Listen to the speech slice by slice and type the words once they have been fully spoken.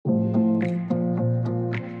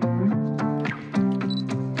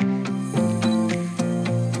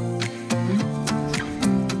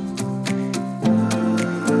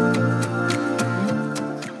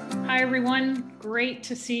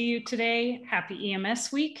to see you today. Happy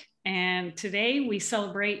EMS Week. And today we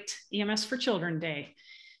celebrate EMS for Children Day.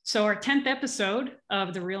 So our 10th episode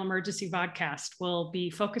of the Real Emergency Vodcast will be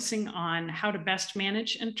focusing on how to best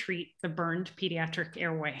manage and treat the burned pediatric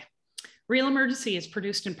airway. Real Emergency is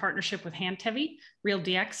produced in partnership with Handtevi, Real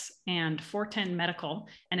DX, and 410 Medical,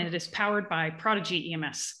 and it is powered by Prodigy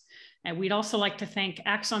EMS. And we'd also like to thank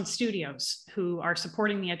Axon Studios, who are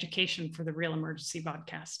supporting the education for the Real Emergency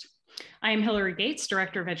Vodcast. I am Hillary Gates,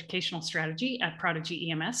 Director of Educational Strategy at Prodigy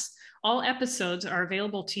EMS. All episodes are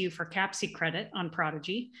available to you for CAPC credit on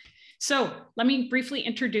Prodigy. So let me briefly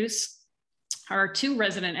introduce our two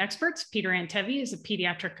resident experts. Peter Handtevi is a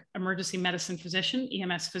pediatric emergency medicine physician,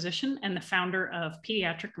 EMS physician, and the founder of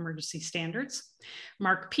Pediatric Emergency Standards.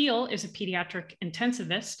 Mark Peel is a pediatric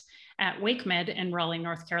intensivist at WakeMed in Raleigh,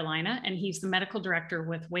 North Carolina, and he's the medical director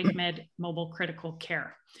with WakeMed Mobile Critical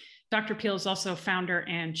Care. Dr. Peel is also founder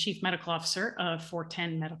and chief medical officer of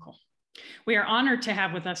 410 Medical. We are honored to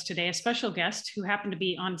have with us today a special guest who happened to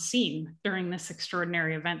be on scene during this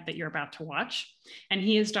extraordinary event that you're about to watch, and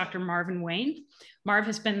he is Dr. Marvin Wayne. Marv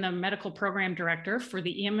has been the medical program director for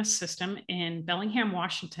the EMS system in Bellingham,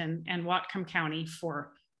 Washington, and Whatcom County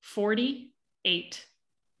for 48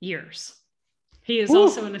 years. He is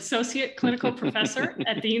also an associate clinical professor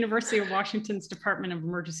at the University of Washington's Department of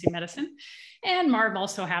Emergency Medicine. And Marv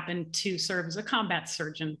also happened to serve as a combat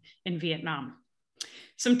surgeon in Vietnam.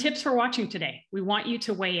 Some tips for watching today. We want you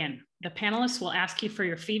to weigh in. The panelists will ask you for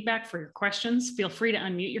your feedback, for your questions. Feel free to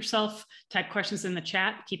unmute yourself, type questions in the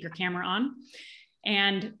chat, keep your camera on.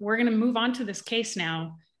 And we're going to move on to this case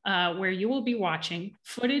now, where you will be watching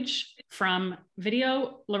footage from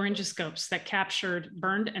video laryngoscopes that captured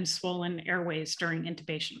burned and swollen airways during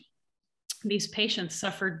intubation. These patients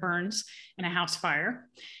suffered burns in a house fire,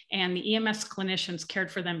 and the EMS clinicians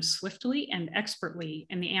cared for them swiftly and expertly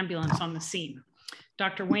in the ambulance on the scene.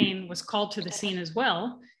 Dr. Wayne was called to the scene as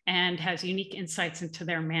well and has unique insights into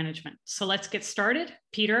their management. So let's get started.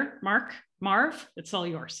 Peter, Mark, Marv, it's all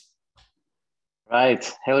yours.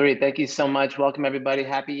 Right. Hillary, thank you so much. Welcome, everybody.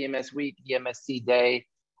 Happy EMS Week, EMSC Day.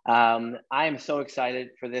 I am so excited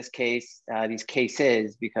for this case, these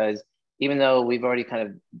cases, because even though we've already kind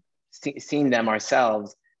of seen them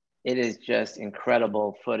ourselves, it is just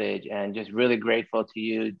incredible footage, and just really grateful to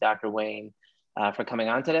you, Dr. Wayne, for coming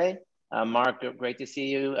on today. Mark, great to see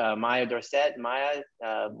you. Maya Dorset, Maya,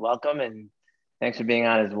 welcome, and thanks for being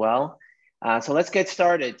on as well. So let's get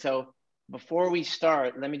started. So before we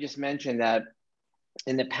start, let me just mention that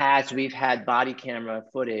in the past, we've had body camera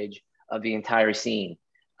footage of the entire scene.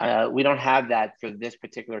 We don't have that for this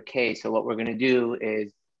particular case. So what we're gonna do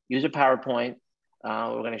is use a PowerPoint.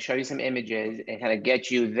 We're gonna show you some images and kind of get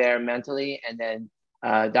you there mentally. And then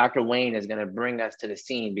Dr. Wayne is gonna bring us to the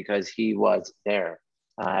scene because he was there,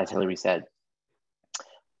 as Hillary said.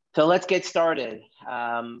 So let's get started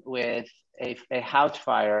with a house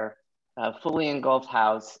fire, a fully engulfed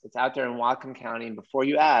house. It's out there in Whatcom County. And before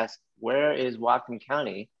you ask, where is Whatcom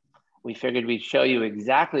County? We figured we'd show you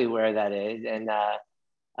exactly where that is. And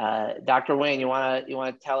Dr. Wayne, you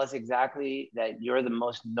wanna tell us exactly that you're the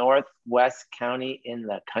most northwest county in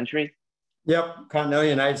the country? Yep, continental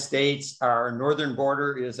United States. Our northern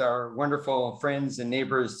border is our wonderful friends and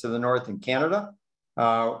neighbors to the north in Canada.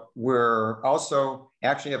 We're also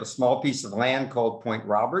actually have a small piece of land called Point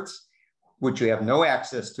Roberts, which we have no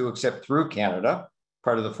access to except through Canada,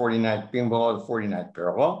 part of the 49th, being below the 49th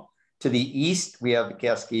parallel. To the east, we have the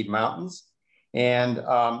Cascade Mountains, and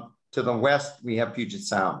to the west, we have Puget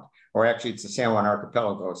Sound, or actually it's the San Juan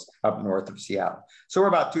Archipelagos up north of Seattle. So we're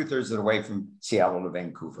about 2/3 of the way from Seattle to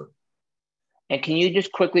Vancouver. And can you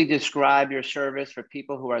just quickly describe your service for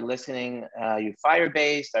people who are listening? Are you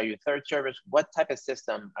fire-based? Are you third service? What type of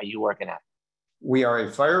system are you working at? We are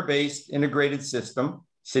a fire-based integrated system,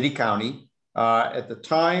 city-county. At the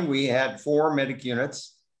time, we had 4 medic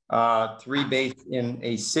units, 3 based in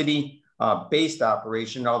a city-based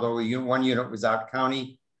operation, although 1 unit was out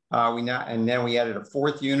county. And then we added a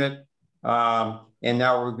 4th unit, and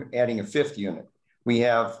now we're adding a 5th unit. We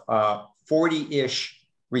have 40-ish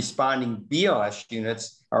responding BLS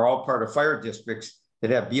units, are all part of fire districts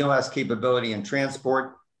that have BLS capability and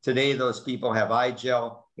transport. Today, those people have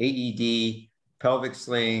iGel, AED, pelvic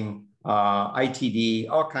sling, ITD,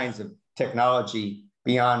 all kinds of technology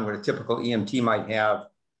beyond what a typical EMT might have.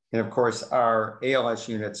 And of course, our ALS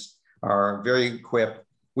units are very equipped.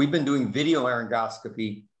 We've been doing video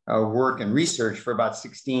laryngoscopy work and research for about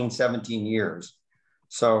 16, 17 years.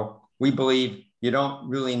 So we believe you don't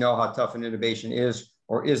really know how tough an intubation is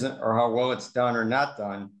or isn't, or how well it's done or not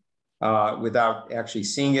done without actually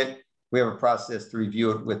seeing it. We have a process to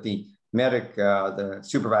review it with the medic, the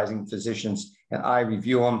supervising physicians and I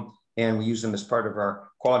review them, and we use them as part of our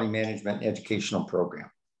quality management educational program.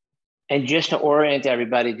 And just to orient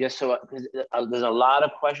everybody, just so, because there's a lot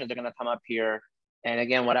of questions that are going to come up here. And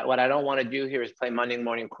again, what I don't want to do here is play Monday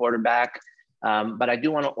morning quarterback, but I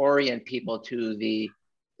do want to orient people to the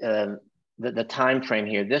time frame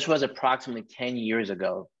here. This was approximately 10 years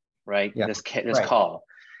ago, right? Yeah. This right. call.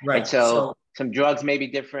 Right. And so some drugs may be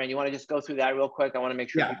different. You want to just go through that real quick? I want to make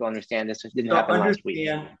sure people understand this didn't happen last week.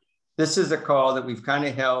 This is a call that we've kind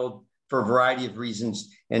of held for a variety of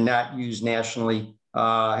reasons and not used nationally.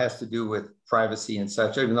 Has to do with privacy and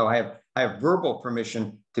such, even though I have verbal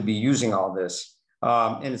permission to be using all this.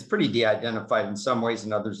 And it's pretty de-identified in some ways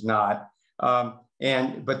and others not. But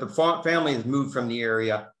the family has moved from the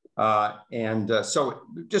area. So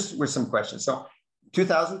just with some questions. So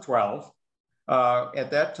 2012,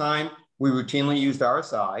 at that time, we routinely used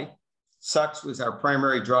RSI. Sux was our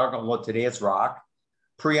primary drug, although today it's ROC.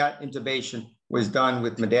 Pre-op intubation was done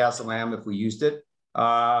with midazolam if we used it.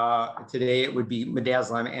 Today it would be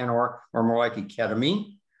midazolam and or more likely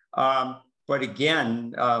ketamine. But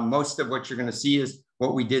again, most of what you're going to see is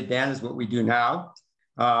what we did then is what we do now.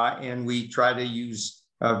 And we try to use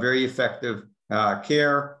very effective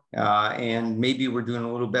care. And maybe we're doing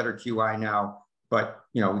a little better QI now, but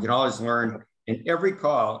we can always learn. And every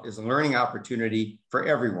call is a learning opportunity for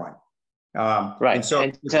everyone. Right. And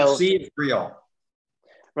so see it's real.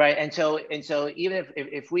 Right, and so even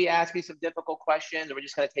if we ask you some difficult questions, or we're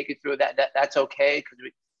just going to take you through that's okay,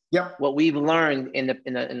 because what we've learned in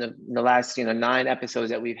the last 9 episodes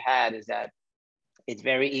that we've had is that it's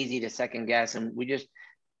very easy to second guess, and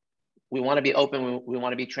we want to be open, we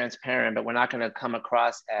want to be transparent, but we're not going to come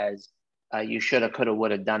across as you shoulda, coulda,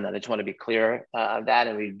 woulda done that. I just want to be clear of that,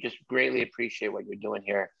 and we just greatly appreciate what you're doing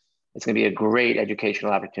here. It's going to be a great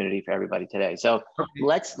educational opportunity for everybody today. So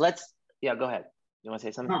let's go ahead. You want to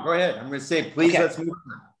say something? No, go ahead. I'm going to say, please, let's move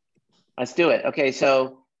on. Let's do it. Okay,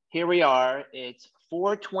 so here we are. It's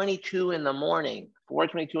 4:22 in the morning.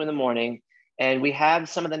 4:22 in the morning, and we have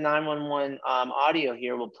some of the 911 audio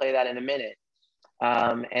here. We'll play that in a minute,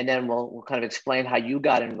 and then we'll kind of explain how you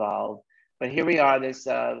got involved. But here we are. It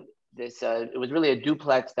was really a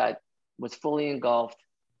duplex that was fully engulfed,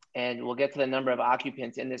 and we'll get to the number of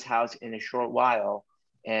occupants in this house in a short while,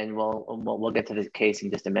 and we'll get to the case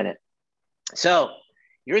in just a minute. So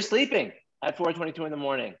you're sleeping at 4:22 in the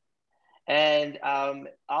morning, and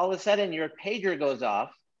all of a sudden your pager goes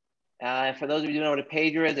off. For those of you who know what a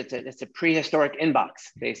pager is, it's a prehistoric inbox,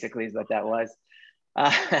 basically is what that was.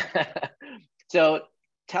 So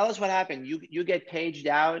tell us what happened. You get paged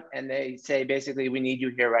out and they say, basically, we need you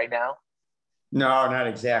here right now. No, not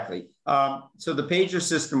exactly. So the pager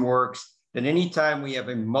system works that anytime we have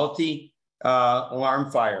a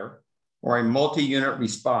multi-alarm fire or a multi-unit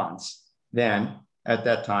response, then at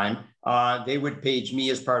that time, they would page me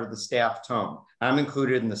as part of the staff tone. I'm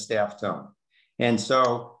included in the staff tone. And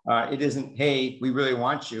so it isn't, hey, we really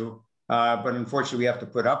want you, but unfortunately we have to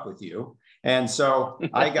put up with you. And so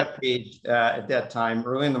I got paged at that time,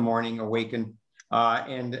 early in the morning, awakened,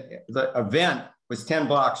 and the event was 10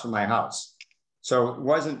 blocks from my house. So it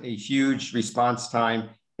wasn't a huge response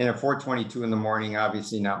time. And at 4:22 in the morning,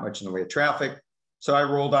 obviously not much in the way of traffic. So I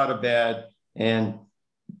rolled out of bed and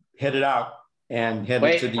headed out and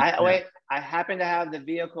headed to the. I happen to have the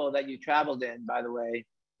vehicle that you traveled in, by the way.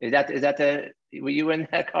 Were you in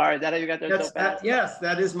that car? Is that how you got there so fast? Yes,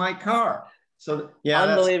 that is my car. So yeah,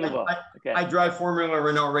 unbelievable. I drive Formula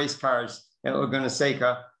Renault race cars at Laguna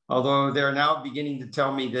Seca, although they're now beginning to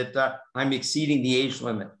tell me that I'm exceeding the age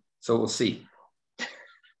limit. So we'll see.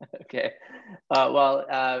 Okay.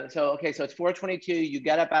 So it's 4:22. You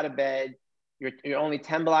get up out of bed. You're only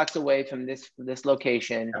 10 blocks away from this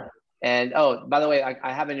location. And by the way,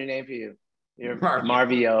 I have a new name for you. You're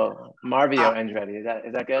Marvio Andretti.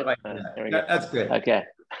 Is that good? Like there we go. That's good.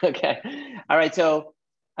 Okay. All right. So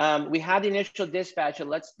we have the initial dispatch. So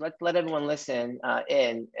let's let everyone listen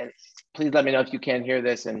in, and please let me know if you can't hear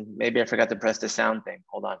this. And maybe I forgot to press the sound thing.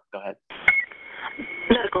 Hold on. Go ahead.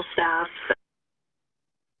 Medical staff.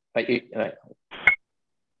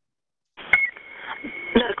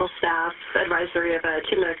 Medical staff advisory of a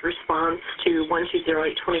 2-minute response to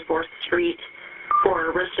 1208 24th Street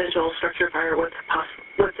for residential structure fire with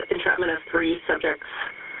entrapment of 3 subjects.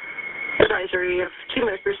 Advisory of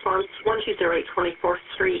 2-minute response 1208 24th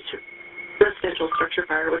Street residential structure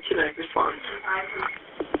fire with 2-minute response.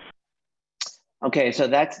 Okay, so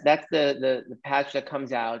that's the patch that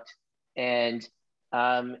comes out, and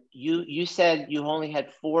you said you only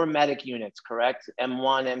had 4 medic units, correct?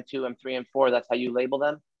 M1, M2, M3, M4. That's how you label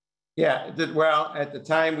them? Yeah, well, at the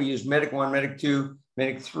time we used Medic 1, Medic 2,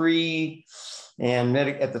 Medic 3, and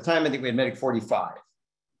Medic, at the time I think we had Medic 45.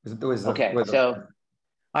 Okay, so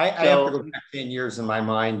I have to go back 10 years in my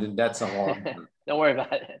mind, and that's a long time. Don't worry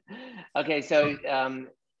about it. Okay, so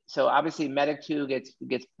so obviously Medic 2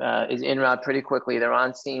 is en route pretty quickly. They're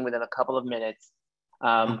on scene within a couple of minutes.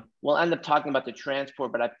 We'll end up talking about the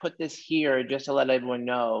transport, but I put this here just to let everyone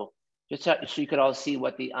know, just so you could all see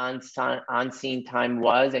what the on-scene time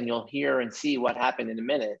was, and you'll hear and see what happened in a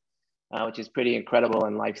minute, which is pretty incredible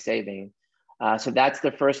and life-saving. So that's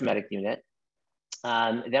the first medic unit.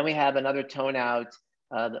 Then we have another tone out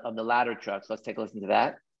of the ladder trucks. Let's take a listen to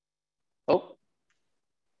that. Oh,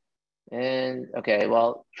 and okay,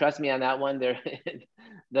 well, trust me on that one. There,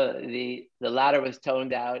 the ladder was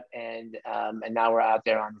toned out, and now we're out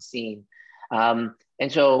there on the scene. And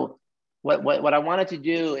so what I wanted to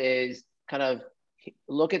do is kind of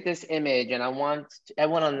look at this image, and I want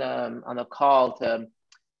everyone on the call to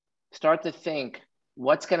start to think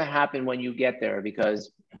what's going to happen when you get there,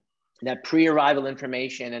 because that pre-arrival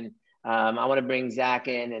information, and I want to bring Zach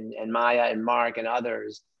in and Maya and Mark and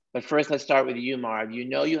others. But first, let's start with you, Marv. You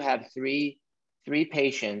know you have three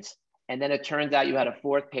patients, and then it turns out you had a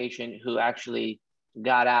fourth patient who actually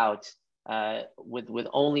got out with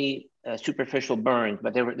only superficial burns,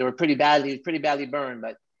 but they were pretty badly burned.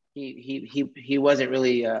 But he wasn't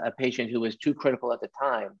really a patient who was too critical at the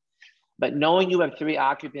time. But knowing you have 3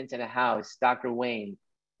 occupants in a house, Dr. Wayne,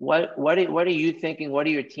 what are you thinking? What are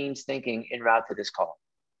your teams thinking en route to this call?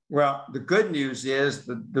 Well, the good news is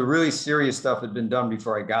the really serious stuff had been done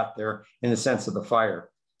before I got there in the sense of the fire.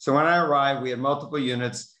 So when I arrived, we had multiple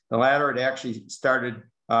units. The ladder had actually started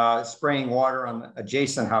spraying water on the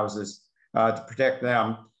adjacent houses to protect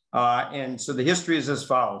them. And so the history is as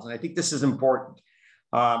follows, and I think this is important.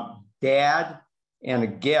 Dad and a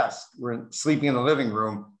guest were sleeping in the living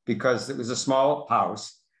room because it was a small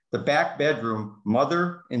house. The back bedroom,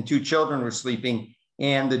 mother and 2 children were sleeping,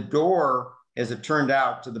 and the door, as it turned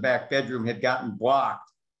out, to the back bedroom had gotten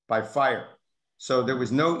blocked by fire. So there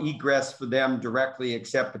was no egress for them directly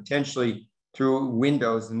except potentially through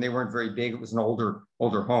windows, and they weren't very big. It was an older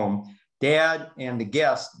home. Dad and the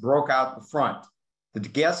guest broke out the front. The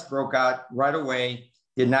guest broke out right away,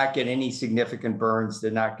 did not get any significant burns,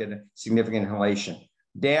 did not get a significant inhalation.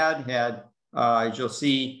 Dad had, as you'll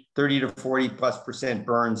see, 30 to 40+%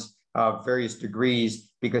 burns of various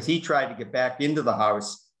degrees because he tried to get back into the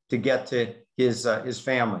house to get to his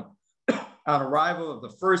family. On arrival of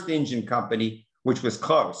the first engine company, which was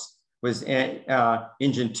close, was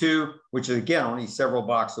engine 2, which is again only several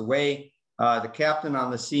blocks away. The captain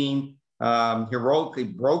on the scene heroically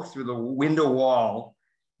broke through the window wall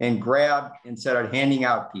and grabbed and started handing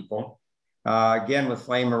out people, again with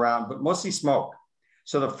flame around, but mostly smoke.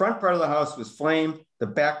 So the front part of the house was flame, the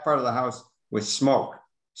back part of the house was smoke.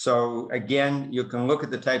 So again, you can look at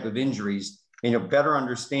the type of injuries and you'll better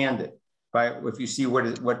understand it if you see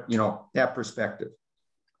that perspective.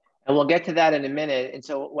 And we'll get to that in a minute. And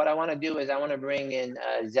so what I want to do is I want to bring in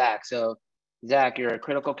Zach. So Zach, you're a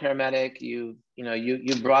critical care medic. You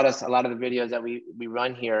brought us a lot of the videos that we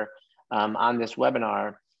run here on this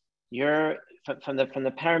webinar. You're from the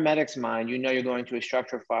paramedics' mind, you're going to a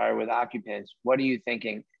structure fire with occupants. What are you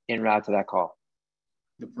thinking en route to that call?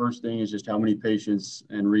 The first thing is just how many patients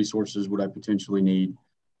and resources would I potentially need?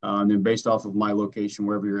 And then based off of my location,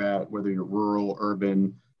 wherever you're at, whether you're rural,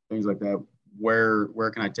 urban, things like that, where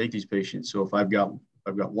can I take these patients? So if I've got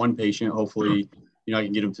one patient, hopefully, I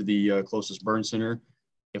can get them to the closest burn center.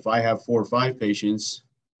 If I have 4 or 5 patients,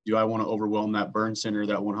 do I want to overwhelm that burn center,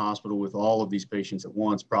 that one hospital with all of these patients at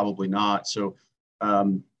once? Probably not. So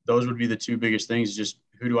those would be the 2 biggest things. Just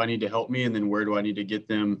who do I need to help me? And then where do I need to get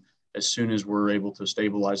them as soon as we're able to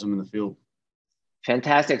stabilize them in the field?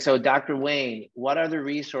 Fantastic. So Dr. Wayne, what are the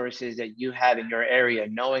resources that you have in your area,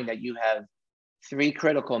 knowing that you have 3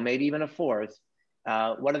 critical, maybe even a 4th?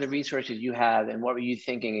 What are the resources you have, and what were you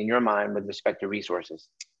thinking in your mind with respect to resources?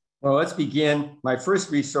 Well, let's begin. My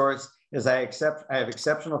first resource is I have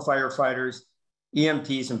exceptional firefighters,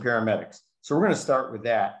 EMTs, and paramedics. So we're going to start with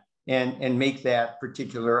that and make that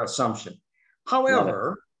particular assumption.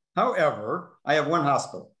 However, I have one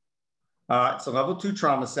hospital. It's a level 2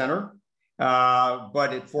 trauma center,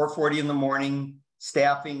 but at 4:40 in the morning,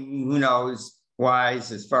 staffing, who knows,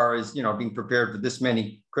 wise as far as being prepared for this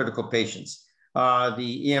many critical patients.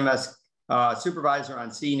 The EMS supervisor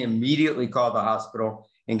on scene immediately called the hospital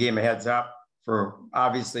and gave him a heads up. For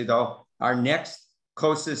obviously, though, our next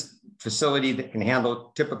closest facility that can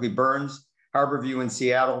handle typically burns, Harborview in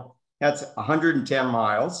Seattle, that's 110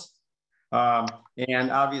 miles.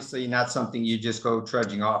 And obviously not something you just go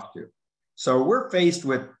trudging off to. So we're faced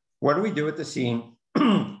with what do we do at the scene?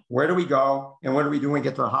 Where do we go? And what do we do when we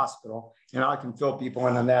get to the hospital? And I can fill people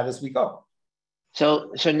in on that as we go.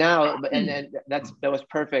 So now, and then that was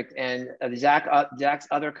perfect. And Zach's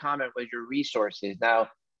other comment was your resources. Now,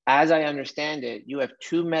 as I understand it, you have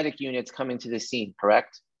 2 medic units coming to the scene,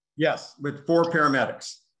 correct? Yes, with 4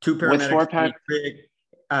 paramedics, 2 paramedics,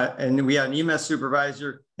 and then we had an EMS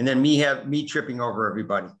supervisor, and then me tripping over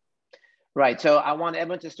everybody. Right. So I want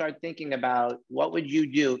everyone to start thinking about what would you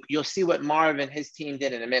do. You'll see what Marv and his team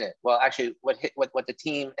did in a minute. Well, actually, what the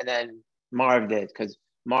team and then Marv did, because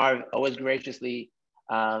Marv always graciously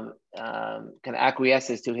kind of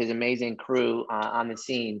acquiesces to his amazing crew on the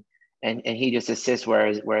scene, and he just assists where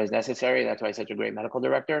is necessary. That's why he's such a great medical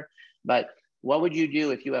director. But what would you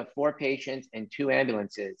do if you have 4 patients and 2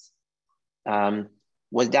 ambulances?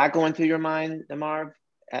 Was that going through your mind, Marv,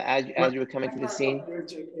 as you were coming to the scene?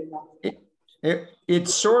 It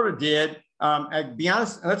sort of did.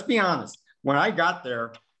 Let's be honest. When I got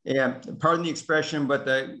there, and pardon the expression, but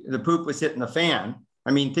the poop was hitting the fan.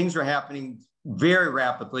 I mean, things were happening very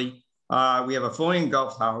rapidly. We have a fully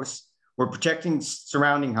engulfed house. We're protecting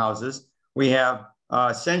surrounding houses. We have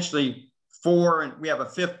essentially 4, and we have a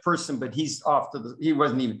 5th person, but he's he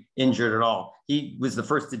wasn't even injured at all. He was the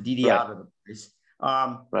first to DD out of the place.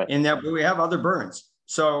 And that we have other burns.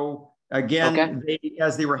 So again,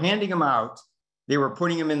 as they were handing them out, they were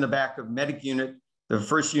putting them in the back of medic unit. The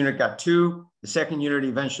first unit got 2, the second unit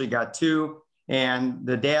eventually got 2, and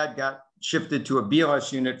the dad got shifted to a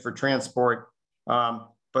BLS unit for transport. But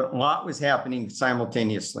a lot was happening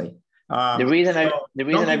simultaneously. The reason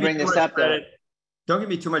I bring this up, though, don't give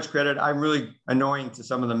me too much credit. I'm really annoying to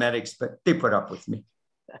some of the medics, but they put up with me.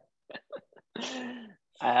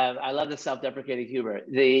 I love the self-deprecating humor.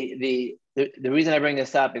 The reason I bring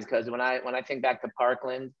this up is because when I think back to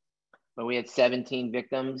Parkland, when we had 17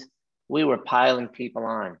 victims, we were piling people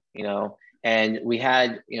on, and we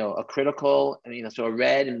had, a critical, so a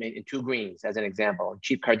red and 2 greens as an example.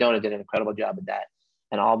 Chief Cardona did an incredible job of that,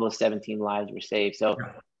 and all those 17 lives were saved. So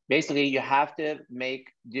basically, you have to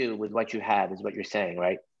make do with what you have, is what you're saying,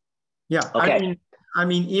 right? Yeah. Okay. I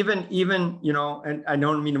mean, even and I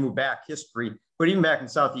don't mean to move back history, but even back in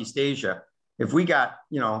Southeast Asia, if we got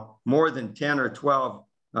more than 10 or 12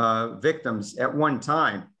 victims at one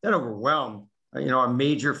time, that overwhelmed a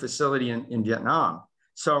major facility in Vietnam.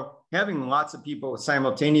 So having lots of people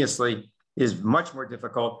simultaneously is much more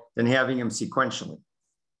difficult than having them sequentially.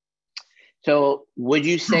 So would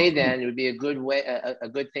you say then it would be a good way, a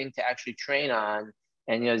good thing to actually train on?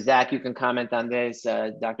 And Zach, you can comment on this,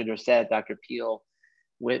 Dr. Dorset, Dr. Peel,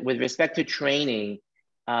 with respect to training.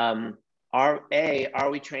 Are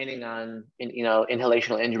we training on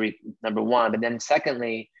inhalational injury, number 1, but then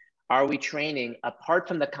secondly, are we training apart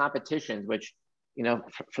from the competitions, which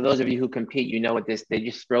for those of you who compete, what they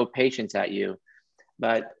just throw patients at you,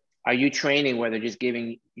 but are you training where they're just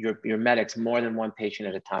giving your medics more than 1 patient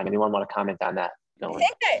at a time? Anyone want to comment on that?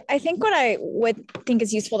 I think what I would think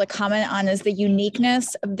is useful to comment on is the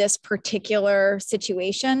uniqueness of this particular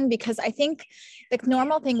situation, because I think the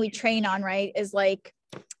normal thing we train on, right, is like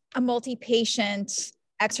a multi-patient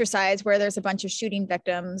exercise where there's a bunch of shooting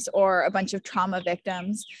victims or a bunch of trauma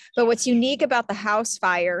victims. But what's unique about the house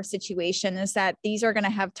fire situation is that these are going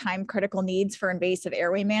to have time critical needs for invasive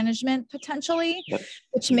airway management potentially,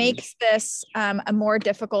 which makes this a more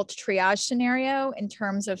difficult triage scenario in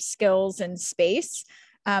terms of skills and space,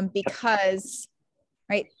 because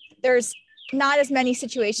there's not as many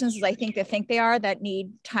situations as I think they are that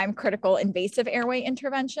need time critical invasive airway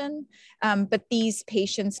intervention. But these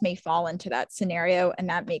patients may fall into that scenario, and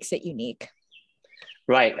that makes it unique.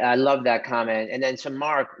 Right. I love that comment. And then, so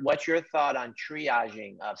Mark, what's your thought on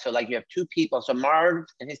triaging? So like you have 2 people. So Marv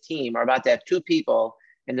and his team are about to have 2 people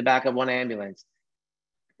in the back of 1 ambulance.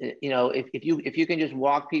 If you can just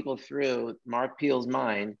walk people through Mark Peel's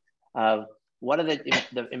mind of what are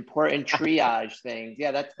the important triage things?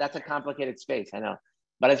 Yeah, that's a complicated space, I know.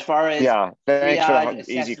 But as far as thanks for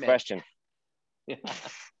the easy question.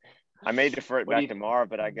 I may defer it back to Marv,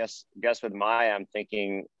 but I guess with Maya, I'm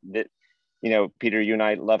thinking that, Peter, you and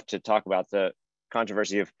I love to talk about the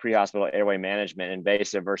controversy of pre-hospital airway management,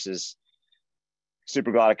 invasive versus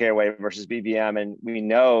supraglottic airway versus BVM. And we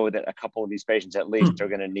know that a couple of these patients at least are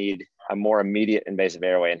going to need a more immediate invasive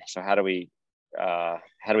airway. And so how do we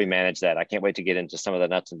manage that? I can't wait to get into some of the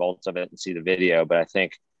nuts and bolts of it and see the video, but I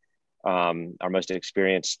think our most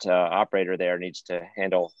experienced operator there needs to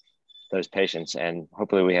handle those patients. And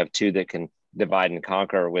hopefully we have 2 that can divide and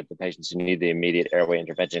conquer with the patients who need the immediate airway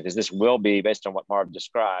intervention, because this will be, based on what Marv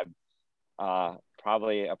described,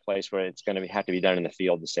 probably a place where it's going to have to be done in the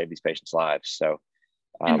field to save these patients' lives. So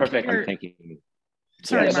I'm thinking.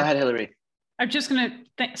 Sorry, Yeah, Mark. go ahead, Hillary. I'm just going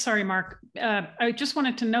to, sorry, Mark. I just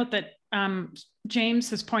wanted to note that James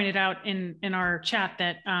has pointed out in our chat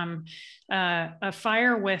that a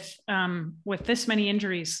fire with this many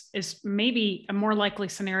injuries is maybe a more likely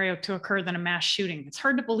scenario to occur than a mass shooting. It's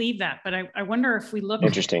hard to believe that, but I wonder if we look,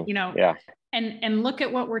 Interesting. Yeah, and look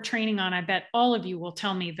at what we're training on. I bet all of you will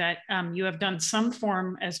tell me that you have done some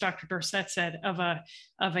form, as Dr. Dorsett said, of a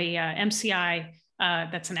MCI.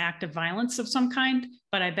 That's an act of violence of some kind,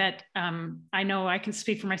 but I bet I know I can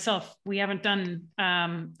speak for myself. We haven't done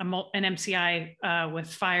an MCI with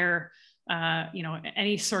fire,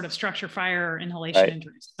 any sort of structure fire or inhalation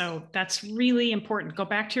injuries. So that's really important. Go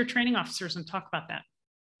back to your training officers and talk about that.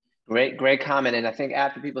 Great comment. And I think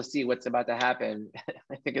after people see what's about to happen,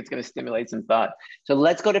 I think it's going to stimulate some thought. So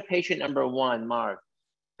let's go to patient number 1, Mark.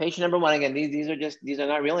 Patient number 1, again, these are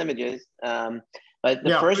not real images. But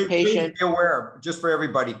the first patient. Please be aware, just for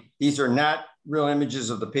everybody, these are not real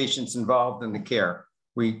images of the patients involved in the care.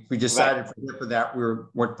 We decided for that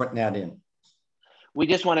we're putting that in. We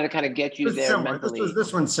just wanted to kind of get you it's there similar. mentally.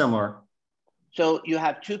 This one's similar. So you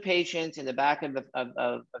have 2 patients in the back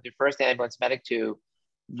of your first ambulance, medic 2.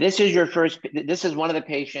 This is one of the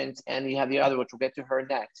patients, and you have the other, which we'll get to her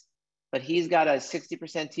next. But he's got a 60%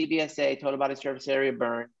 TBSA, total body surface area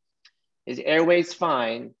burn. His airway's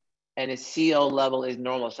fine, and his CO level is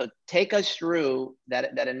normal. So take us through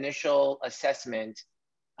that initial assessment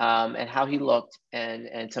and how he looked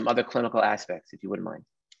and some other clinical aspects, if you wouldn't mind.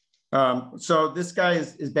 So this guy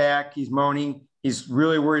is back. He's moaning. He's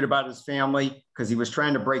really worried about his family because he was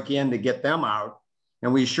trying to break in to get them out.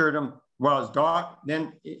 And we assured him, well, his dog,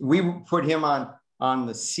 then we put him on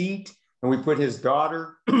the seat and we put his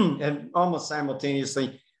daughter and almost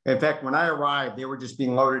simultaneously. In fact, when I arrived, they were just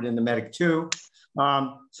being loaded into Medic 2.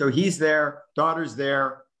 So he's there, daughter's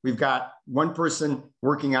there. We've got one person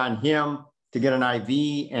working on him to get an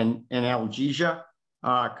IV and analgesia,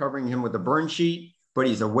 covering him with a burn sheet, but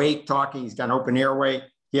he's awake, talking. He's got an open airway.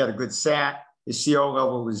 He had a good SAT. His CO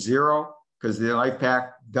level was 0 because the life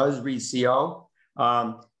pack does read CO.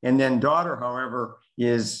 And then daughter, however,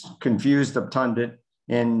 is confused, obtunded,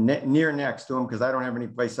 and near next to him because I don't have any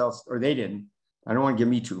place else, or they didn't. I don't want to give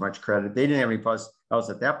me too much credit. They didn't have any place else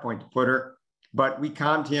at that point to put her, but we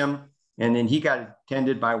calmed him, and then he got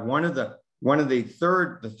attended by the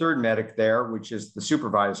third medic there, which is the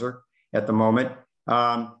supervisor at the moment.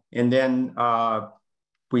 And then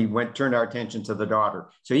we turned our attention to the daughter.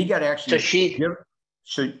 So he got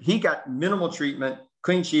so he got minimal treatment,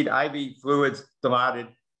 clean sheet, IV fluids, dilaudid,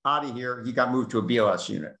 out of here. He got moved to a BLS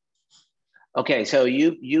unit. Okay, so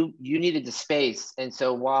you needed the space, and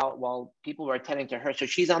so while people were attending to her, so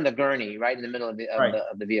she's on the gurney, right in the middle of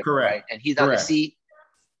the vehicle, correct, right, and he's on the seat.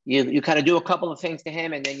 You kind of do a couple of things to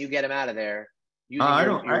him, and then you get him out of there using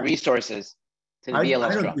your resources to the BLS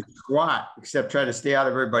I don't truck. do squat except try to stay out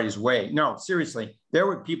of everybody's way. No, seriously, there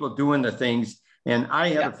were people doing the things, and I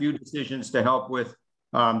had a few decisions to help with,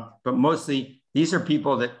 but mostly these are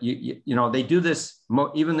people that you know they do this.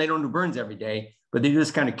 Even they don't do burns every day, but they do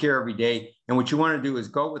this kind of care every day. And what you want to do is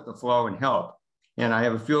go with the flow and help. And I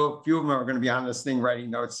have a few of them are going to be on this thing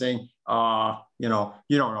writing notes saying, you don't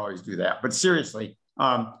always do that. But seriously,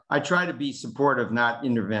 I try to be supportive, not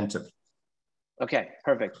interventive. Okay,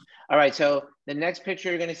 perfect. All right, so the next picture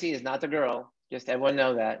you're going to see is not the girl. Just everyone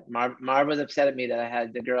know that. Marv was upset at me that I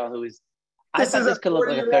had the girl who is, I thought this could look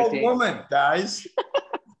like a 13. Woman, guys.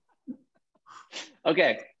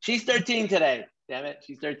 Okay, she's 13 today. Damn it,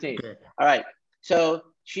 she's 13. Okay. All right. So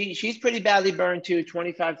she's pretty badly burned too,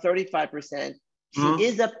 35%. She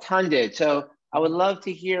is obtunded. So I would love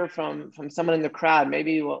to hear from someone in the crowd.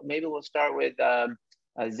 Maybe we'll start with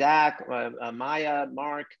Zach, Maya,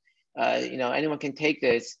 Mark. Anyone can take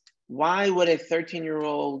this. Why would a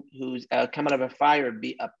 13-year-old who's come out of a fire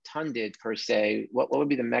be obtunded per se? What would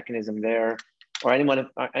be the mechanism there? Or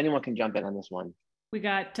anyone can jump in on this one. We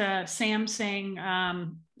got Sam saying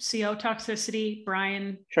CO toxicity,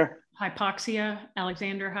 Brian, hypoxia,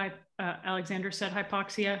 Alexander said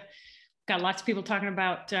hypoxia. Got lots of people talking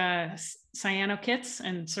about cyanokits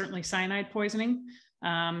and certainly cyanide poisoning,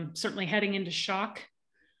 certainly heading into shock.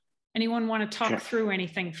 Anyone want to talk through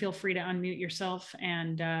anything, feel free to unmute yourself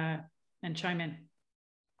and chime in.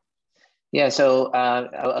 Yeah, so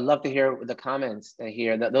I'd love to hear the comments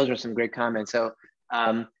here. Those are some great comments. So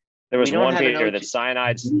there was one here that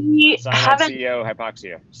cyanide, CO,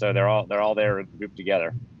 hypoxia. So they're all there grouped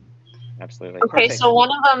together. Absolutely. Okay, perfect. So one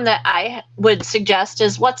of them that I would suggest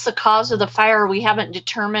is, what's the cause of the fire? We haven't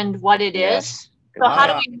determined what it is. So how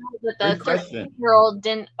do we know that the 13-year-old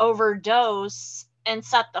didn't overdose and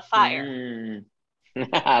set the fire?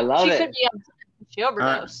 I love it. She could be, she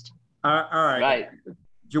overdosed. All right. Right. Do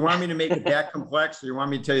you want me to make it that complex, or you want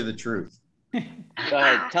me to tell you the truth? Go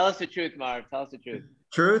ahead. Tell us the truth, Marv. Tell us the truth.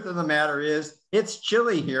 Truth of the matter is, it's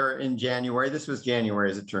chilly here in January. This was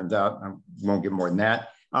January, as it turns out. I won't get more than that.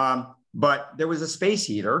 But there was a space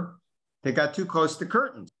heater that got too close to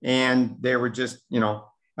curtains, and they were just,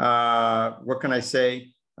 what can I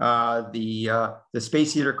say? The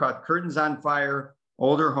space heater caught curtains on fire.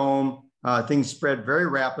 Older home. Things spread very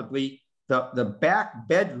rapidly. The back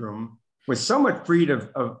bedroom was somewhat freed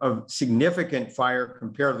of significant fire,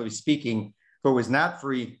 comparatively speaking, but was not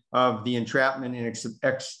free of the entrapment and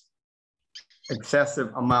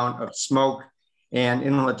excessive amount of smoke and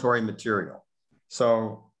inhalatory material.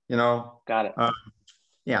 So, got it.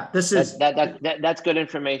 Yeah, this is that's good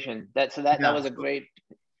information. That was a great.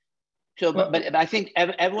 So, but I think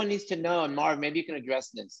everyone needs to know, and Marv, maybe you can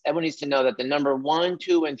address this. Everyone needs to know that the number 1,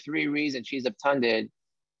 2, and 3 reason she's obtunded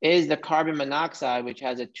is the carbon monoxide, which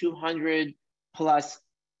has a 200+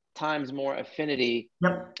 times more affinity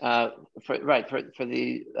for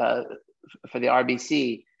the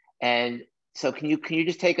RBC. And so can you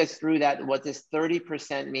just take us through that, what this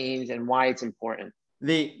 30% means and why it's important?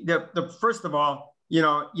 The first of all,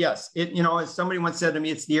 yes, as somebody once said to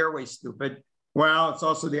me, it's the airway, stupid. Well, it's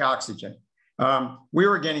also the oxygen. We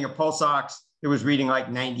were getting a pulse ox that was reading like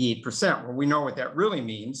 98%. Well, we know what that really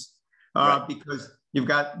means because you've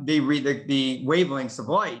got the wavelengths of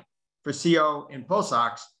light for CO and pulse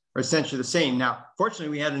ox are essentially the same. Now, fortunately,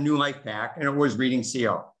 we had a new life pack and it was reading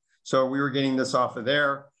CO. So we were getting this off of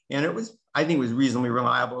there, and I think it was reasonably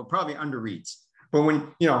reliable. It probably underreads. But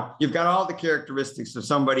when, you've got all the characteristics of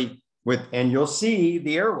somebody and you'll see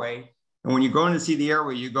the airway. And when you go in to see the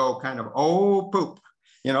airway, you go kind of, oh, poop,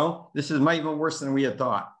 this is might even worse than we had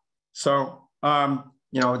thought. So,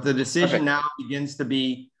 the decision now begins to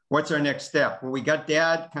be, what's our next step? Well, we got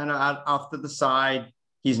dad kind of off to the side.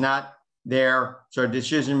 He's not there. So our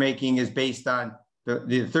decision-making is based on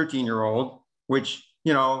the 13-year-old, which,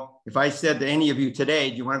 if I said to any of you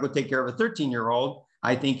today, do you want to go take care of a 13-year-old?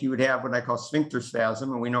 I think you would have what I call sphincter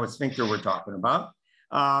spasm. And we know what sphincter we're talking about.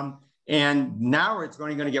 And now it's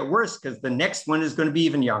going to get worse because the next one is going to be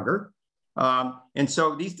even younger. And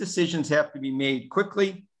so these decisions have to be made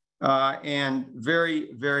quickly and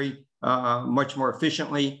very, very much more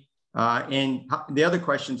efficiently. And the other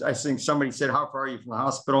questions, I think somebody said, how far are you from the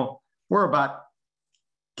hospital? We're about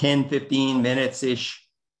 10, 15 minutes-ish.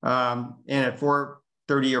 And at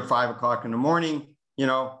 4:30 or 5 o'clock in the morning, we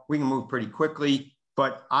can move pretty quickly.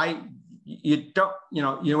 But we're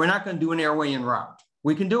not going to do an airway en route.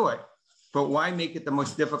 We can do it. But why make it the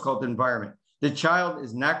most difficult environment? The child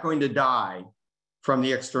is not going to die from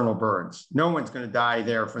the external burns. No one's going to die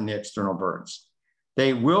there from the external burns.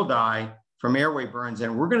 They will die from airway burns.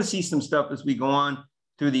 And we're going to see some stuff as we go on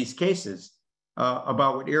through these cases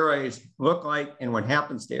about what airways look like and what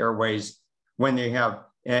happens to airways when they have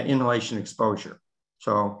inhalation exposure.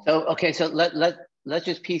 So let's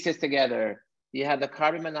just piece this together. You have the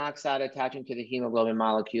carbon monoxide attaching to the hemoglobin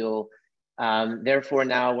molecule. Therefore,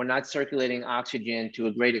 now we're not circulating oxygen to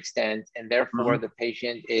a great extent, and therefore the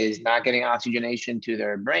patient is not getting oxygenation to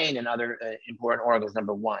their brain and other important organs,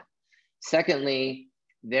 number one. Secondly,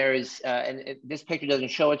 there's, and this picture doesn't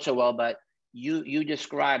show it so well, but you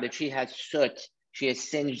described that she has soot, she has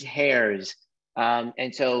singed hairs.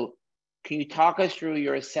 And so can you talk us through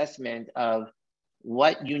your assessment of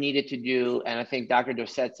what you needed to do? And I think Dr.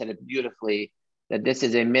 Dorset said it beautifully, that this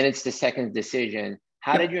is a minutes to seconds decision.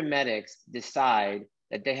 How did your medics decide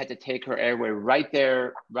that they had to take her airway right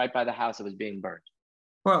there, right by the house that was being burned?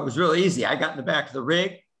 Well, it was really easy. I got in the back of the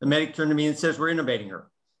rig. The medic turned to me and says, "We're intubating her."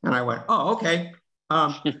 And I went, "Oh, okay."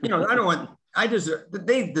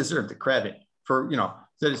 They deserve the credit for,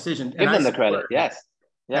 the decision. Give them the credit. Yes.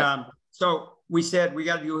 So we said, we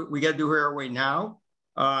got to do her airway now.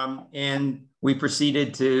 And we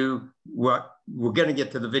proceeded to we're going to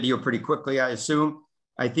get to the video pretty quickly, I assume.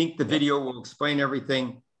 I think the video will explain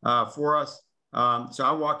everything for us. So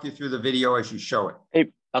I'll walk you through the video as you show it.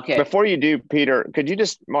 Hey, okay. Before you do, Peter,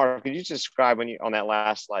 Mark, could you describe on that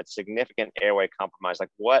last slide, significant airway compromise, like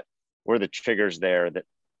what were the triggers there that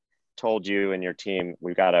told you and your team,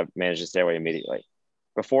 we've got to manage this airway immediately?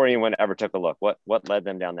 Before anyone ever took a look, what led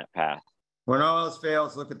them down that path? When all else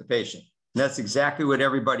fails, look at the patient. And that's exactly what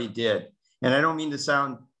everybody did. And I don't mean to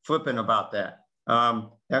sound flippant about that.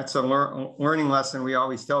 That's a learning lesson we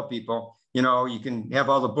always tell people. You can have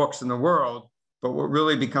all the books in the world, but what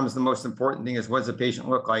really becomes the most important thing is, what does the patient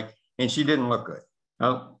look like? And she didn't look good.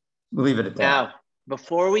 I'll leave it at that. Now,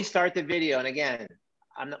 before we start the video, and again,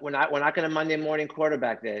 we're not going to Monday morning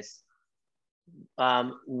quarterback this.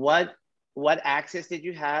 What access did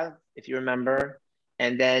you have, if you remember?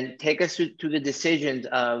 and then take us through the decisions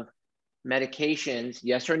of medications,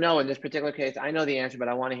 yes or no. In this particular case, I know the answer, but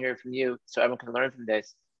I want to hear from you so everyone can learn from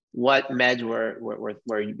this. What meds were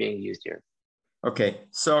being used here? Okay,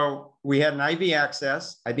 so we had an IV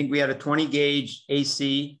access. I think we had a 20 gauge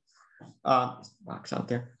AC box out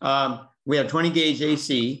there. We had 20 gauge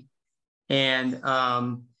AC, and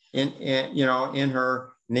in her,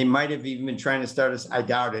 and they might have even been trying to start us. I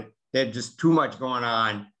doubt it. They had just too much going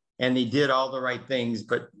on, and they did all the right things,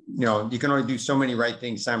 but you can only do so many right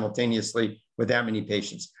things simultaneously with that many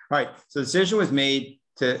patients. All right, so the decision was made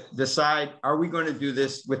to decide, are we going to do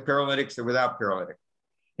this with paralytics or without paralytic?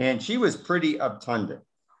 And she was pretty obtundant.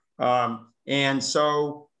 And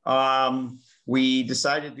so we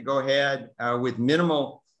decided to go ahead with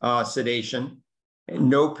minimal sedation,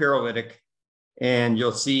 no paralytic, and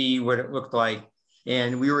you'll see what it looked like.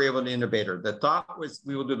 And we were able to intubate her. The thought was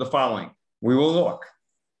we will do the following. We will look.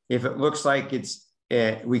 If it looks like it's,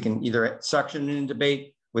 we can either suction and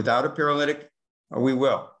intubate without a paralytic, or we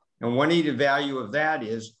will. And one of the value of that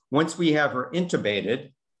is once we have her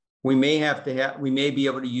intubated, we may be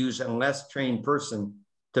able to use a less trained person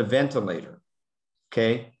to ventilate her,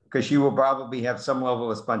 okay? Because she will probably have some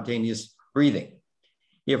level of spontaneous breathing.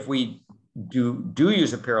 If we do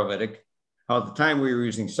use a paralytic, at the time we were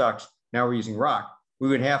using sucks, now we're using rock, we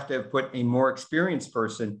would have to put a more experienced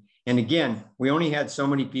person. And again, we only had so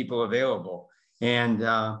many people available and,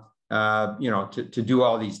 to do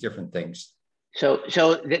all these different things. So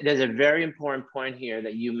there's a very important point here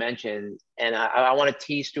that you mentioned, and I want to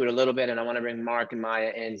tease through it a little bit, and I want to bring Mark and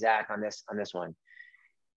Maya and Zach on this one.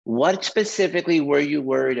 What specifically were you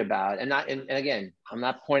worried about? And again, I'm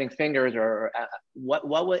not pointing fingers or what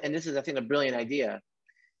was, and this is, I think, a brilliant idea,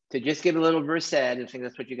 to just give a little versed. I think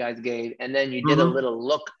that's what you guys gave, and then you did a little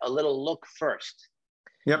look first.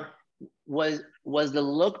 Yep. Was the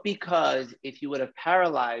look because if you would have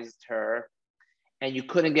paralyzed her and you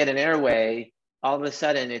couldn't get an airway, all of a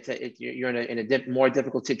sudden you're in a more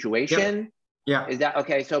difficult situation? Yep. Yeah. Is that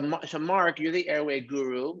okay? So Mark, you're the airway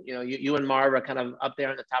guru. You and Marv are kind of up there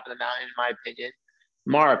on the top of the mountain, in my opinion.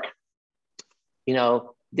 Mark,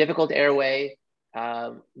 difficult airway,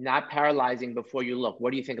 not paralyzing before you look.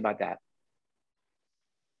 What do you think about that?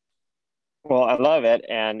 Well, I love it,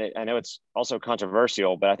 and I know it's also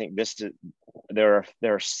controversial, but I think there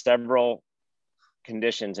are several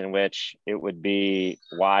conditions in which it would be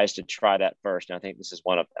wise to try that first, and I think this is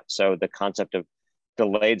one of them. So the concept of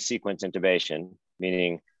delayed sequence intubation,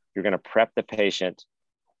 meaning you're going to prep the patient,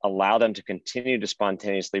 allow them to continue to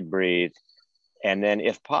spontaneously breathe, and then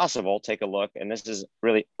if possible, take a look. And this is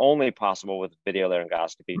really only possible with video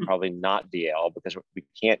laryngoscopy, probably not DL, because we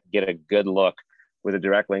can't get a good look with a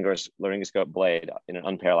direct laryngoscope blade in an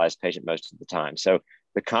unparalyzed patient most of the time. So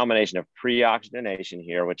the combination of pre-oxygenation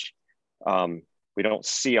here, which we don't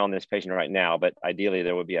see on this patient right now, but ideally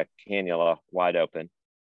there would be a cannula wide open,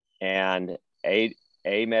 and a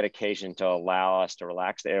medication to allow us to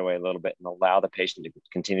relax the airway a little bit and allow the patient to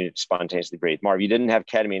continue to spontaneously breathe. Marv, you didn't have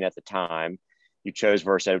ketamine at the time. You chose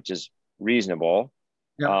Versed, which is reasonable.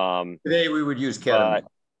 Yeah. Today we would use ketamine.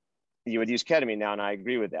 You would use ketamine now, and I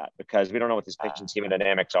agree with that because we don't know what this patient's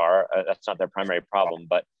hemodynamics are. That's not their primary problem,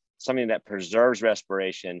 but something that preserves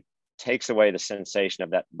respiration, takes away the sensation of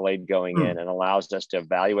that blade going in, and allows us to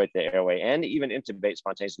evaluate the airway and even intubate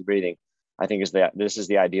spontaneously breathing, I think this is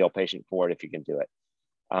the ideal patient for it if you can do it.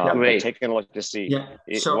 Taking a look to see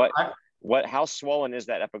how swollen is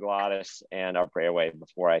that epiglottis and upper airway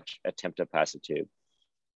before I attempt to pass the tube.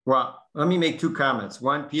 Well, let me make two comments.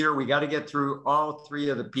 One, Peter, we got to get through all three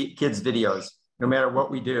of the kids' videos, no matter what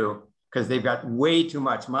we do, because they've got way too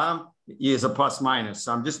much. Mom is a plus minus,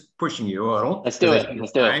 so I'm just pushing you a little. Let's do it.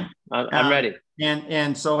 I'm ready.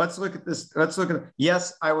 And so let's look at this.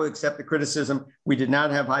 Yes, I will accept the criticism. We did not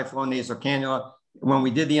have high flow nasal cannula when we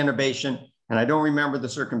did the intubation, and I don't remember the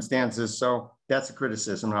circumstances, so that's a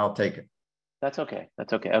criticism, and I'll take it. That's okay.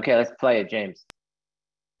 Okay, let's play it, James.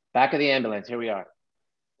 Back of the ambulance. Here we are.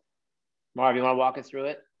 Marv, you want to walk us through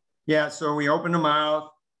it? Yeah, so we open the mouth.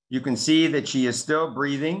 You can see that she is still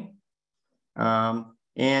breathing.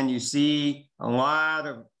 And you see a lot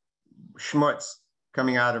of schmutz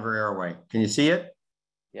coming out of her airway. Can you see it?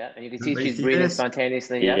 Yeah, and you can see she's breathing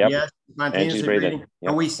spontaneously. Yeah. Yes, spontaneously breathing. Yep.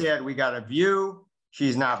 And we said we got a view.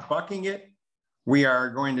 She's not bucking it. We are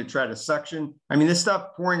going to try to suction. I mean, this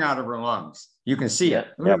stuff pouring out of her lungs. You can see it.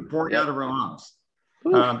 Pouring out of her lungs.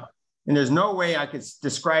 And there's no way I could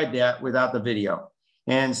describe that without the video.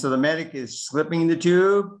 And so the medic is slipping the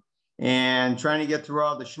tube and trying to get through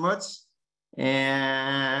all the schmutz.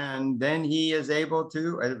 And then he is able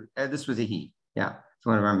to, this was a he. Yeah, it's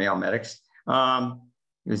one of our male medics.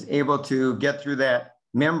 He was able to get through that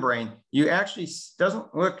membrane. You actually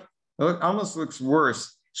doesn't look almost looks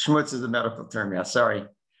worse. Schmutz is a medical term. Yeah, sorry.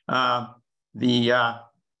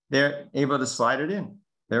 They're able to slide it in.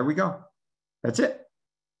 There we go. That's it.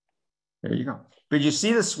 There you go. But you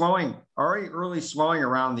see the swelling, already early swelling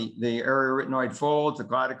around the arytenoid folds, the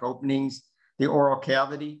glottic openings, the oral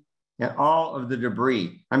cavity, and all of the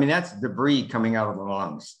debris. I mean, that's debris coming out of the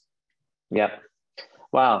lungs. Yep.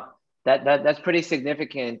 Wow. That's pretty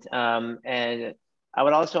significant. And I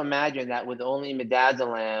would also imagine that with only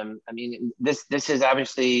midazolam, I mean, this is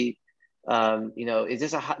obviously, is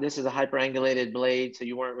this a hyperangulated blade? So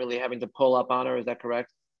you weren't really having to pull up on her. Is that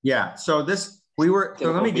correct? Yeah. So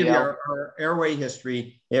let me give you our airway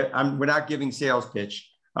history without giving sales pitch.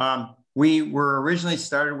 We were originally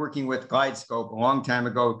started working with GlideScope a long time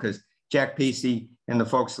ago because Jack Pacey and the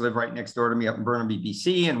folks live right next door to me up in Burnaby,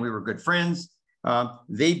 BC, and we were good friends.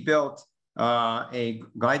 They built took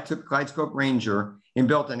GlideScope Ranger and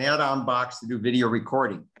built an add-on box to do video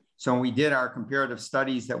recording. So when we did our comparative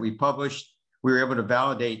studies that we published, we were able to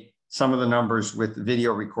validate some of the numbers with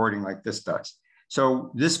video recording like this does.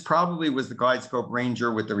 So this probably was the GlideScope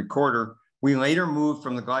Ranger with the recorder. We later moved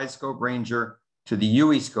from the GlideScope Ranger to the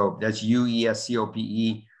UE scope, that's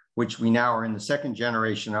UESCOPE, which we now are in the second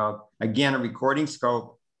generation of. Again, a recording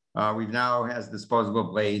scope. We've now has disposable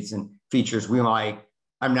blades and features we like.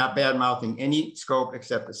 I'm not bad mouthing any scope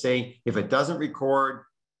except to say, if it doesn't record,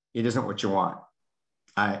 it isn't what you want.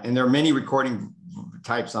 And there are many recording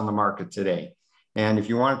types on the market today. And if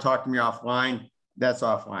you want to talk to me offline, that's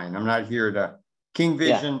offline. I'm not here to King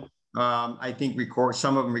Vision. Yeah. I think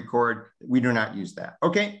some of them record. We do not use that.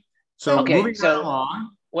 Okay. So moving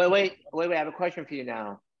along. Wait. I have a question for you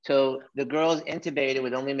now. So the girl's intubated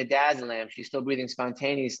with only midazolam. She's still breathing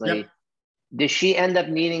spontaneously. Yep. Does she end up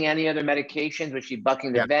needing any other medications? Was she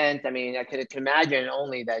bucking the vent? I mean, I could imagine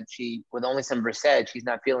only that with only some Versed, she's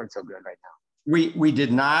not feeling so good right now. We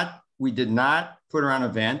did not put her on a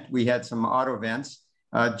vent. We had some auto vents,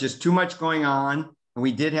 just too much going on. And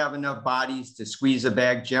we did have enough bodies to squeeze a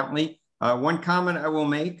bag gently. One comment I will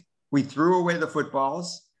make, we threw away the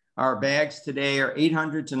footballs. Our bags today are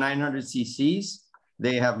 800 to 900 cc's.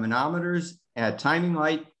 They have manometers and a timing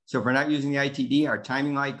light. So if we're not using the ITD, our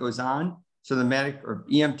timing light goes on. So the medic or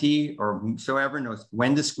EMT or whosoever knows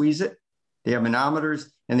when to squeeze it. They have manometers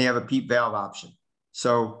and they have a PEEP valve option.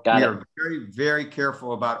 So we are very, very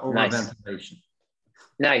careful about overventilation.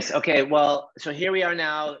 Nice. Okay. Well, so here we are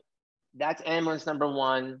now. That's ambulance number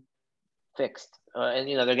one fixed. And,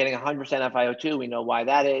 they're getting 100% FiO2. We know why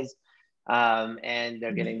that is. And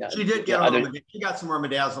they're getting she did get she got some more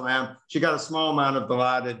midazolam. She got a small amount of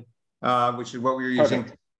Dilaudid, which is what we were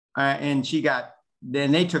using. And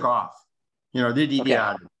then they took off. They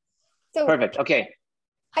DDI'd. So perfect. Okay.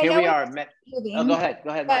 Here we are. Go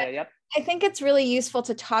ahead, Maya. Yep. I think it's really useful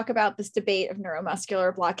to talk about this debate of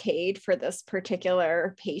neuromuscular blockade for this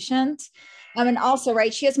particular patient. And also,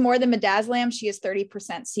 right, she has more than midazolam. She has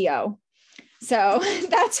 30% CO. So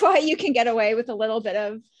that's why you can get away with a little bit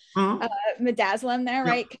of midazolam there,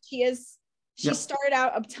 right? Yep. She started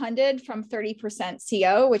out obtunded from 30%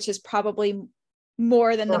 CO, which is probably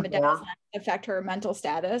more than the midazolam affect her mental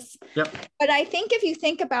status. Yep. But I think if you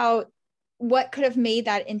think about what could have made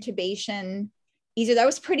that intubation easier, that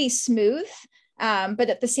was pretty smooth. But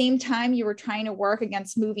at the same time, you were trying to work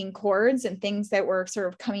against moving cords and things that were sort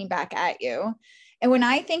of coming back at you. And when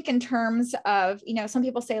I think in terms of, some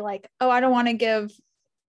people say like, oh, I don't want to give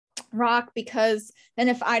rock because then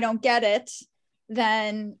if I don't get it,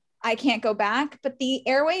 then I can't go back. But the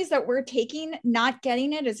airways that we're taking, not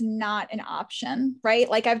getting it is not an option, right?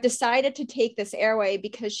 Like I've decided to take this airway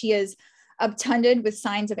because she is obtunded with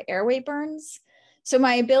signs of airway burns. So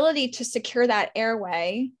my ability to secure that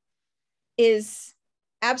airway is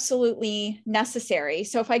absolutely necessary.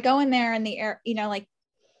 So if I go in there and the air,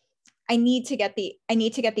 I need to get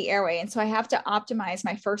the airway. And so I have to optimize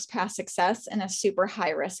my first pass success in a super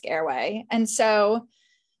high risk airway. And so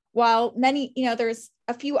while many, there's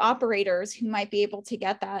a few operators who might be able to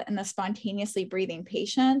get that in a spontaneously breathing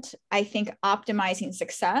patient, I think optimizing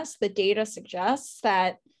success, the data suggests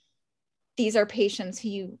that these are patients who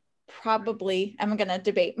you probably, I'm going to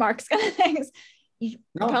debate Mark's going to think, you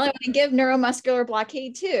probably want to give neuromuscular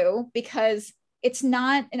blockade too, because it's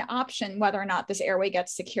not an option whether or not this airway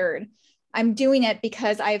gets secured. I'm doing it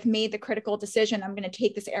because I've made the critical decision. I'm going to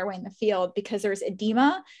take this airway in the field because there's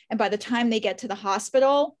edema. And by the time they get to the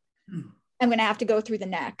hospital, I'm going to have to go through the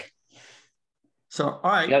neck. So,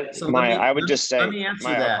 all right. Yeah, so I would just say,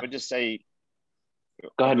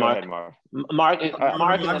 go ahead, Mark. Mark. Mark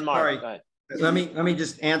and then Mark. Let me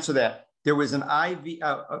just answer that. there was an IV,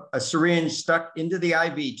 a syringe stuck into the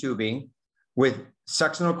IV tubing with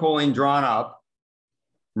succinylcholine drawn up,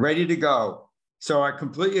 ready to go. So I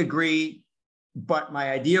completely agree. But their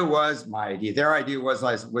idea was mine.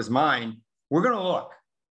 We're going to look.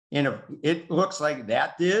 And if it looks like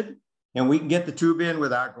that did, and we can get the tube in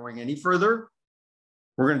without going any further,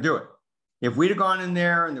 we're going to do it. If we'd have gone in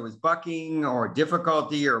there and there was bucking or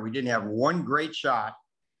difficulty, or we didn't have one great shot,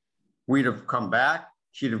 we'd have come back.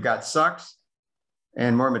 She'd have got sucks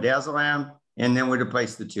and more midazolam, and then we'd have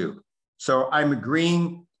placed the tube. So I'm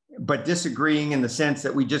agreeing, but disagreeing in the sense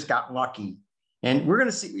that we just got lucky. And we're going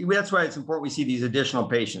to see, that's why it's important we see these additional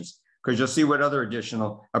patients, because you'll see what other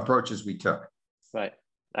additional approaches we took. Right.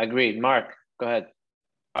 Agreed. Mark, go ahead.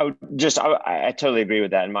 I totally agree with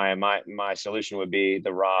that. And my solution would be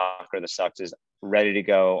the rock or the sucks is ready to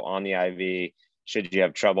go on the IV. Should you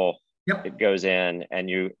have trouble, yep, it goes in, and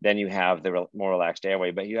then you have the more relaxed airway,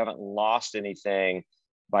 but you haven't lost anything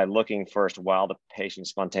by looking first while the patient's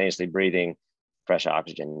spontaneously breathing fresh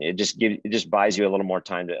oxygen. It just buys you a little more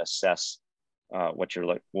time to assess what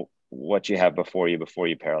you have before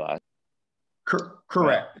you paralyze.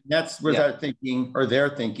 Correct. That's what our thinking, or their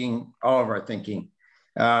thinking, all of our thinking.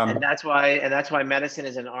 And that's why medicine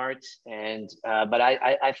is an art. And but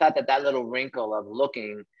I thought that little wrinkle of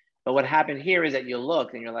looking, but what happened here is that you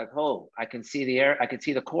look and you're like, oh, I can see the air, I can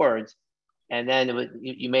see the cords, and then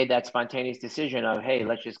you made that spontaneous decision of, hey,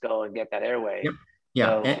 let's just go and get that airway. Yep.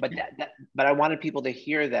 Yeah. So, but I wanted people to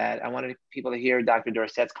hear that. I wanted people to hear Dr.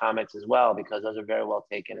 Dorset's comments as well, because those are very well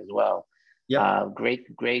taken as well. Yeah. Great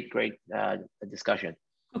discussion.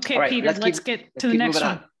 Okay, right, Peter, let's get to the next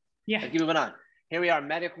one. Yeah. Let's keep moving on. Here we are,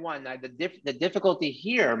 medic one. Now, the difficulty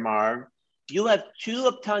here, Marv, you have 2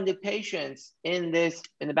 obtunded patients in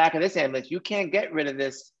the back of this ambulance. You can't get rid of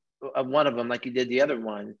one of them like you did the other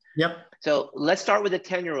one. Yep. So let's start with the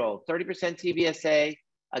 10-year-old, 30% TVSA,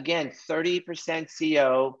 again, 30%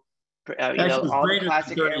 CO. All the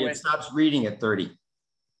classic 30, it stops reading at 30.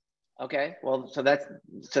 Okay, well, so there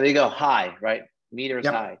you go, high, right? Meters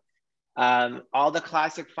high. All the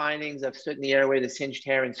classic findings of soot in the airway, the singed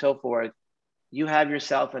hair, and so forth. You have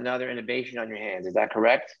yourself another intubation on your hands. Is that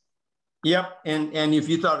correct? Yep. And if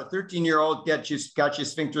you thought a 13-year-old got you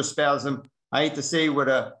sphincter spasm, I hate to say what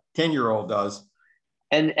a 10-year-old does.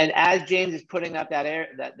 And as James is putting up the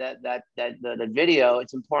video,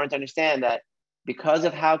 it's important to understand that because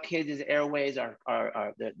of how kids' airways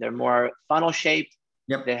they're more funnel shaped.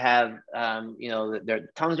 Yep. They have their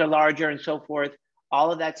tongues are larger and so forth.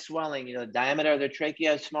 All of that swelling, the diameter of their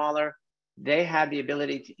trachea is smaller. They have the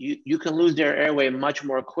ability to, you can lose their airway much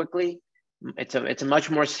more quickly. It's a much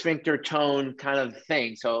more sphincter tone kind of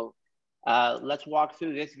thing. So let's walk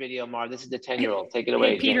through this video, Marv. This is the 10-year-old. Take it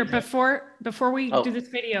away, Peter. James. Before we do this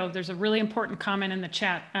video, there's a really important comment in the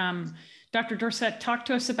chat. Dr. Dorset, talk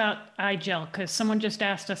to us about iGel, because someone just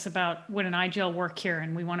asked us about would an iGel work here,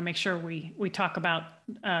 and we want to make sure we talk about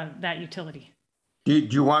that utility. Do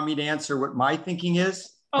you want me to answer what my thinking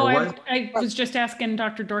is? Oh, I was just asking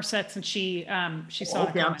Dr. Dorset, since she saw.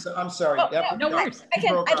 Okay, I'm sorry. Oh, no worries.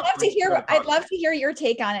 I'd love to hear your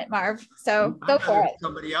take on it, Marv. So go for it.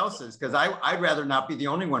 Somebody else's, because I'd rather not be the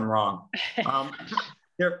only one wrong.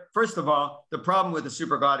 First of all, the problem with the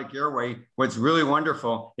supraglottic airway, what's really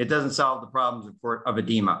wonderful, it doesn't solve the problems of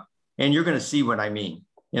edema. And you're going to see what I mean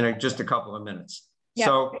in just a couple of minutes. Yep.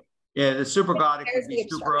 So the supraglottic would be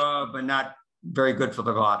supra, but not very good for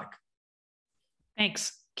the glottic.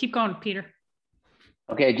 Thanks. Keep going, Peter.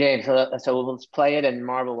 Okay, James, so let's play it and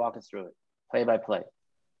Marv will walk us through it, play by play.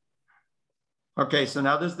 Okay, so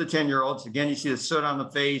now this is the 10-year-olds. Again, you see the soot on the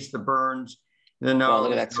face, the burns, the nose.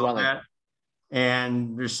 Look at that swelling.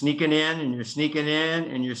 And you're sneaking in, and you're sneaking in,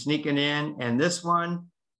 and you're sneaking in. And this one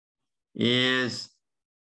is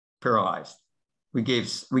paralyzed. We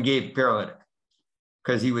gave paralytic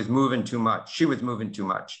because he was moving too much. She was moving too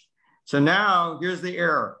much. So now here's the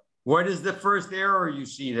error. What is the first error you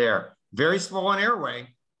see there? Very swollen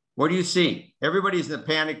airway. What do you see? Everybody's in a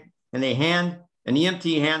panic, and an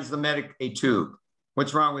EMT hands the medic a tube.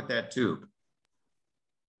 What's wrong with that tube?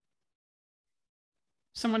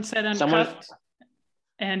 Someone said uncuffed,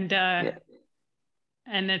 and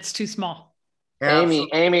it's too small.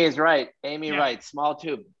 Amy is right. Right. Small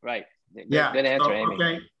tube. Right. Yeah. Good answer, Amy.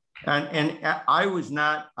 Okay. And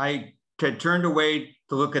I turned away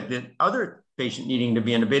to look at the other patient needing to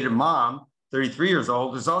be intubated. Mom, 33 years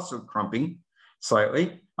old, is also crumping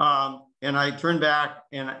slightly. And I turned back,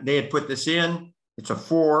 and they had put this in. It's a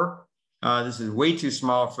 4. This is way too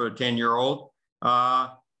small for a 10-year-old.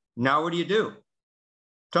 Now what do you do?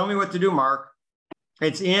 Tell me what to do, Mark.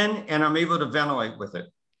 It's in, and I'm able to ventilate with it.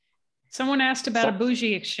 Someone asked about a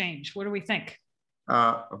bougie exchange. What do we think?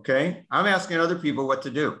 Okay, I'm asking other people what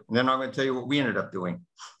to do, and then I'm going to tell you what we ended up doing.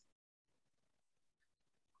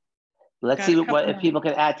 Let's see what if people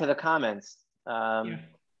can add to the comments. Yeah.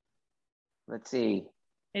 Let's see.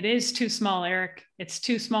 It is too small, Eric. It's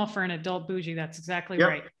too small for an adult bougie. That's exactly Yep.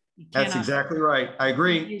 right. That's exactly right. I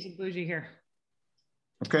agree. Use a bougie here.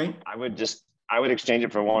 Okay. I would exchange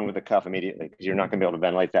it for one with a cuff immediately, because you're not going to be able to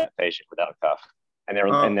ventilate that patient without a cuff. And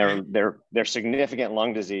their significant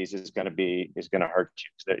lung disease is going to hurt you.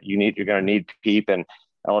 So that you're going to need PEEP and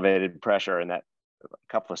elevated pressure, and that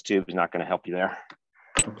cuffless tube is not going to help you there.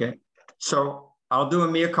 Okay. So I'll do a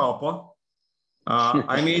mea culpa.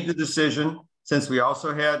 I made the decision, since we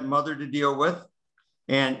also had mother to deal with,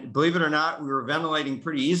 and believe it or not, we were ventilating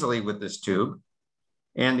pretty easily with this tube,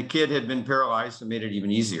 and the kid had been paralyzed, so it made it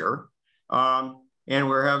even easier. And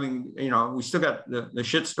we're having, we still got the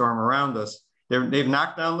shitstorm around us. They've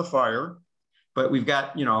knocked down the fire, but we've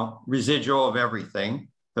got, residual of everything.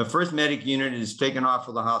 The first medic unit is taken off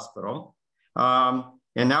of the hospital.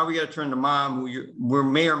 And now we got to turn to mom, who we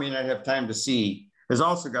may or may not have time to see, has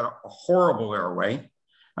also got a horrible airway.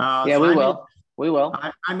 Yeah, so we will.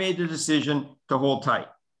 I made the decision to hold tight.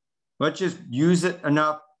 Let's just use it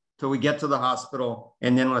enough till we get to the hospital,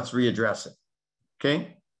 and then let's readdress it.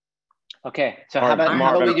 Okay? Okay, so how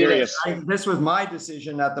about we do this? This was my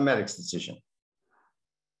decision, not the medic's decision.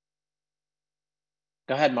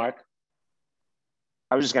 Go ahead, Mark.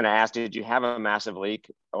 I was just going to ask, did you have a massive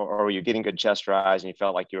leak, or were you getting good chest rise and you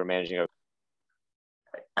felt like you were managing it?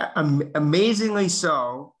 Amazingly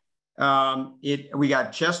so. We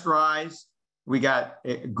got chest rise. We got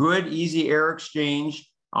a good, easy air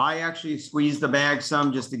exchange. I actually squeezed the bag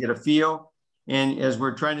some just to get a feel. And as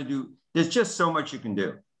we're trying to do, there's just so much you can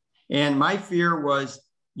do. And my fear was,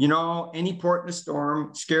 any port in a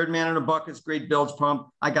storm, scared man in a bucket's great bilge pump.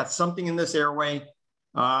 I got something in this airway.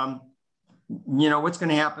 What's going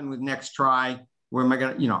to happen with next try? Where am I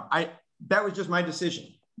going to, that was just my decision.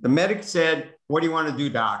 The medic said, what do you want to do,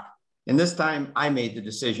 doc? And this time I made the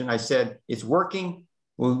decision. I said, it's working.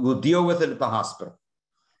 We'll deal with it at the hospital.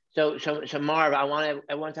 So Marv, I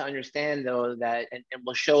want to understand though that, and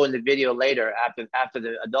we'll show in the video later after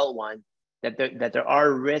the adult one, that there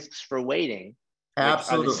are risks for waiting.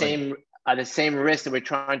 Absolutely. Are the same risks that we're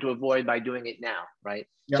trying to avoid by doing it now, right?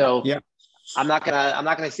 Yeah. So yeah. I'm not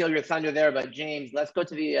gonna steal your thunder there, but James, let's go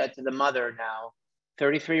to the mother now.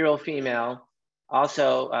 33-year-old female,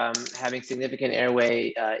 also having significant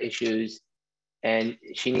airway issues, and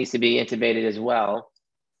she needs to be intubated as well.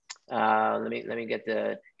 Let me get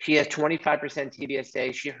she has 25%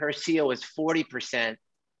 TBSA. Her CO is 40%.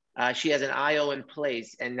 She has an IO in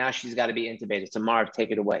place, and now she's got to be intubated. So Marv,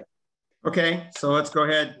 take it away. Okay, so let's go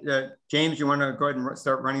ahead. James, you want to go ahead and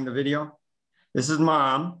start running the video? This is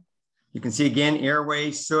mom. You can see again,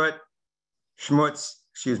 airway, soot, schmutz,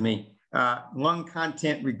 lung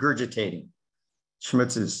content regurgitating.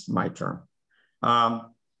 Schmutz is my term.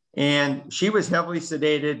 And she was heavily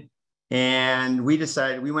sedated, and we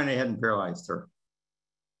went ahead and paralyzed her.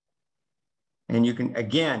 And you can,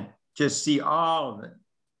 again, just see all of the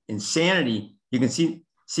insanity. You can see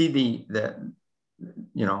she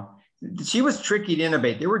was tricky to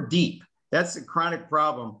intubate. They were deep. That's a chronic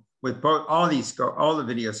problem with all the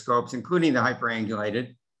video scopes, including the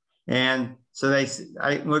hyperangulated. And so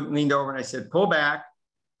I leaned over and I said, pull back,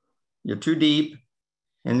 you're too deep.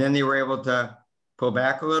 And then they were able to pull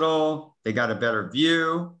back a little. They got a better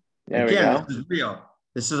view. There we go. This is real.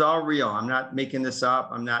 This is all real. I'm not making this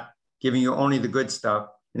up. I'm not giving you only the good stuff.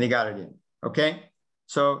 And they got it in, okay?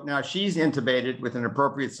 So now she's intubated with an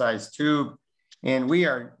appropriate size tube, and we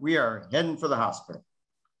are heading for the hospital.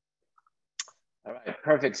 All right,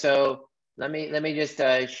 perfect. So let me just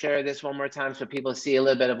share this one more time so people see a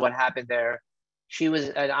little bit of what happened there. She was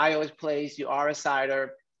at IO's place. You RSI'd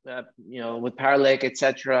her, with paralytic,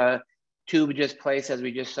 etc. Tube just placed as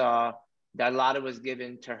we just saw. Dilaudid was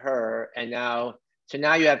given to her, and now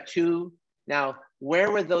you have two. Now, where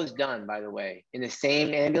were those done, by the way? In the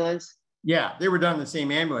same ambulance? Yeah, they were done in the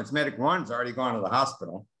same ambulance. Medic one's already gone to the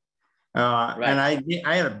hospital. Right. And I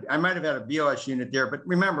might have had a BLS unit there, but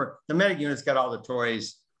remember, the medic unit's got all the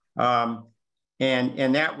toys, and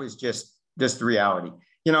that was just the reality.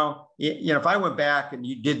 If I went back and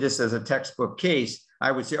you did this as a textbook case,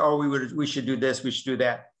 I would say, oh, we should do this, we should do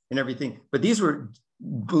that, and everything. But these were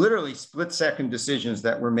literally split-second decisions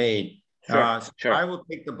that were made. Sure. I will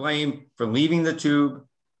take the blame for leaving the tube.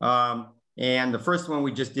 And the first one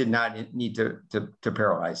we just did not need to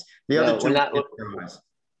paralyze. The other two paralyzed.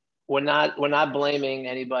 We're not blaming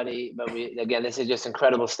anybody, but again, this is just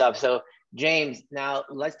incredible stuff. So James, now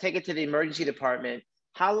let's take it to the emergency department.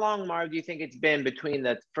 how long, Marv, do you think it's been between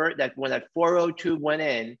when that 4.0 tube went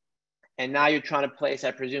in, and now you're trying to place,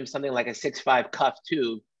 I presume, something like a 6.5 cuff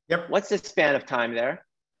tube? Yep. What's the span of time there?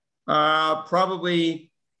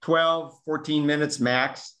 Probably 12, 14 minutes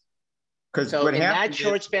max. So in that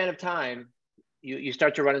short span of time, you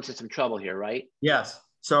start to run into some trouble here, right? Yes.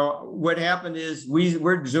 So what happened is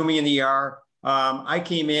we're zooming in the ER. I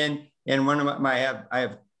came in, and one of I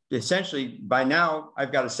have essentially, by now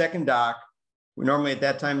I've got a second doc. Normally at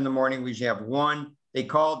that time in the morning, we usually have one. They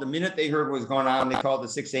called the minute they heard what was going on, they called the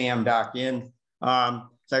 6 a.m. doc in. So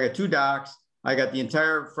I got 2 docs. I got the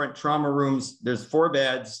entire front trauma rooms. There's 4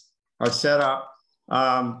 beds are set up.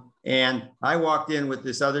 And I walked in with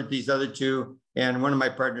these other 2, and one of my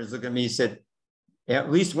partners looked at me and said,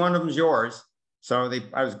 at least one of them's yours. So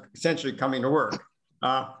I was essentially coming to work.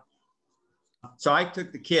 So I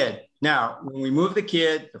took the kid. Now, when we moved the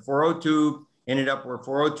kid, the 4.0 tube ended up where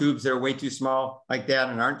 4.0 tubes that are way too small like that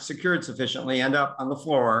and aren't secured sufficiently end up on the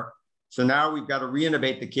floor. So now we've got to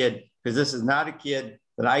re-intubate the kid, because this is not a kid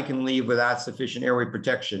that I can leave without sufficient airway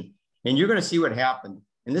protection. And you're going to see what happened.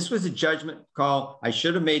 And this was a judgment call. I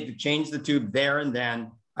should have made to change the tube there and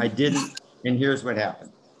then. I didn't. And here's what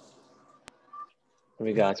happened. Here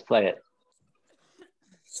we go. Let's play it.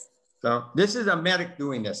 So this is a medic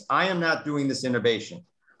doing this. I am not doing this intubation.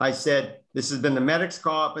 I said, this has been the medic's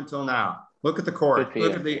call up until now. Look at the cord.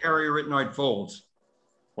 Look at the area retinoid folds.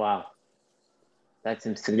 Wow. That's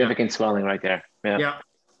some significant swelling right there. Yeah.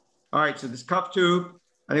 All right. So this cuff tube,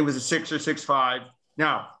 I think it was a 6 or 6.5.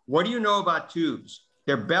 Now, what do you know about tubes?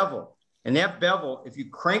 They're beveled. And that bevel, if you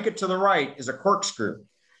crank it to the right, is a corkscrew.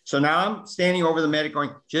 So now I'm standing over the medic going,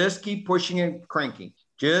 just keep pushing and cranking.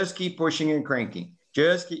 Just keep pushing and cranking.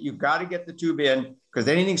 You've got to get the tube in, because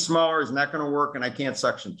anything smaller is not going to work and I can't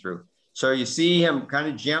suction through. So you see him kind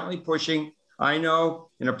of gently pushing. I know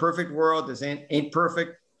in a perfect world, this ain't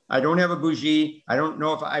perfect. I don't have a bougie. I don't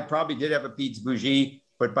know if I probably did have a Peds bougie,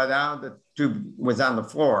 but by now the tube was on the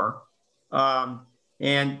floor.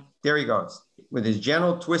 And there he goes with his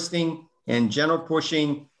gentle twisting and gentle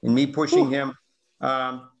pushing and me pushing him,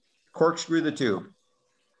 corkscrew the tube.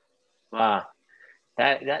 Wow.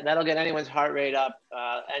 That'll get anyone's heart rate up.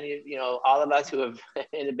 All of us who have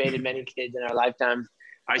intubated many kids in our lifetimes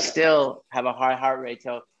still have a high heart rate.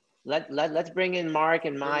 So let's bring in Mark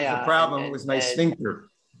and Maya. The problem was my sphincter.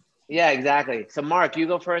 Yeah, exactly. So Mark, you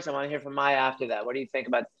go first. I want to hear from Maya after that. What do you think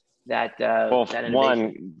about that? Well, that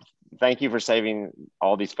one, thank you for saving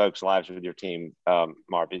all these folks' lives with your team,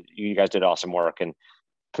 Mark. You guys did awesome work, and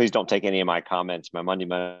please don't take any of my comments, my Monday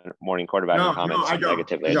morning quarterbacking comments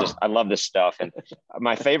negatively. I love this stuff. And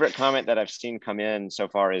my favorite comment that I've seen come in so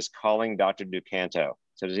far is calling Dr. Ducanto.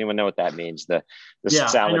 So does anyone know what that means? The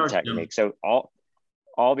salad technique. So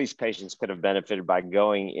all these patients could have benefited by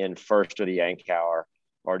going in first with the Yankauer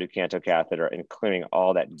or Ducanto catheter and clearing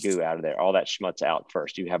all that goo out of there, all that schmutz out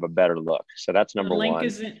first. You have a better look. So that's number one.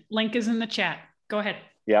 Link is in the chat. Go ahead.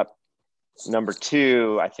 Yep. Number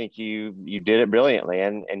two, I think you did it brilliantly,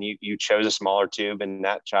 and you chose a smaller tube in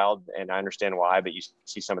that child, and I understand why, but you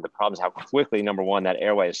see some of the problems, how quickly, number one, that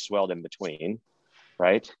airway is swelled in between,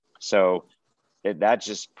 right? So that's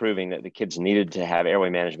just proving that the kids needed to have airway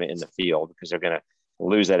management in the field, because they're going to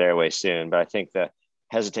lose that airway soon. But I think the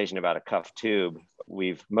hesitation about a cuff tube,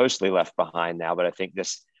 we've mostly left behind now, but I think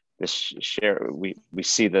we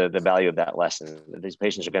see the value of that lesson. These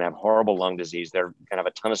patients are going to have horrible lung disease. They're going to have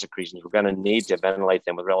a ton of secretions. We're going to need to ventilate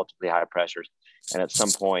them with relatively high pressures. And at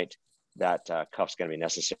some point, that cuff's going to be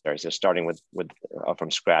necessary. So starting with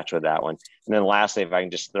from scratch with that one. And then lastly, if I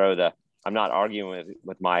can just throw I'm not arguing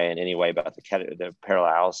with Maya in any way about the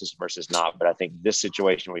paralysis versus not, but I think this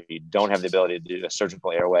situation where you don't have the ability to do a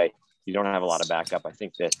surgical airway, you don't have a lot of backup. I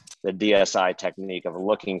think that the DSI technique of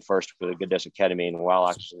looking first with a good dose of ketamine while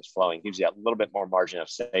oxygen is flowing gives you a little bit more margin of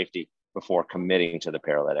safety before committing to the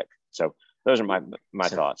paralytic. So those are my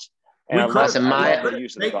thoughts. And I love the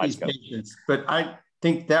use of the glide scope. But I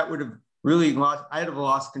think that would have really I'd have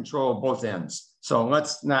lost control of both ends. So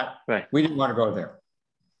let's not, we didn't want to go there.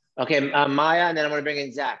 Okay, Maya, and then I'm going to bring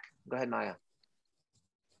in Zach. Go ahead, Maya.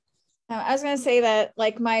 I was going to say that,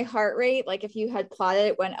 like, my heart rate, like if you had plotted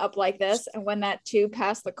it, went up like this, and when that tube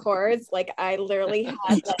passed the cords, like I literally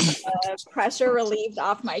had pressure relieved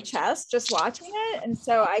off my chest just watching it. And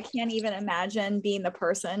so I can't even imagine being the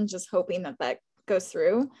person just hoping that goes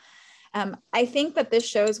through. I think that this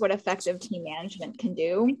shows what effective team management can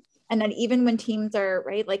do. And that even when teams are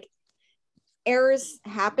like errors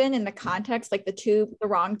happen in the context, like the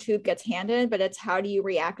wrong tube gets handed, but it's how do you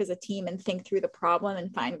react as a team and think through the problem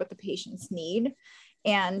and find what the patients need.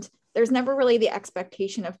 And there's never really the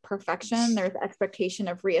expectation of perfection. There's the expectation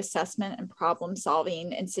of reassessment and problem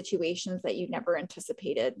solving in situations that you never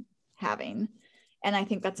anticipated having. And I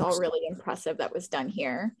think that's all really impressive that was done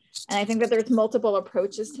here. And I think that there's multiple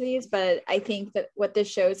approaches to these, but I think that what this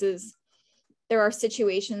shows is there are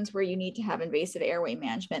situations where you need to have invasive airway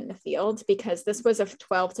management in the field, because this was a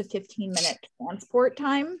 12 to 15 minute transport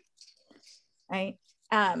time, right?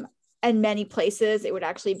 And many places it would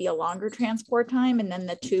actually be a longer transport time, and then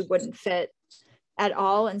the tube wouldn't fit at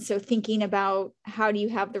all. And so thinking about how do you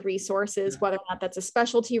have the resources, whether or not that's a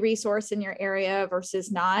specialty resource in your area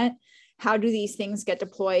versus not, how do these things get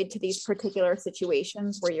deployed to these particular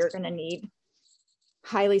situations where you're going to need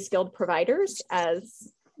highly skilled providers,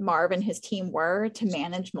 as Marv and his team were, to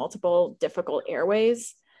manage multiple difficult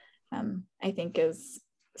airways, I think is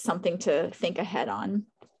something to think ahead on.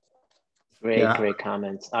 Great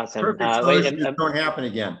comments. Awesome. Don't happen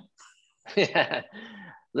again. Yeah.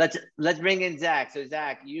 Let's bring in Zach. So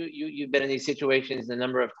Zach, you've been in these situations a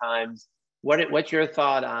number of times. What's your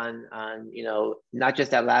thought on not just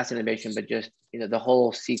that last innovation, but just the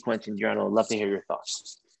whole sequence in general? I'd love to hear your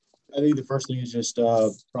thoughts. I think the first thing is just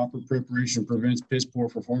proper preparation prevents piss poor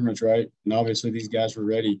performance, right? And obviously these guys were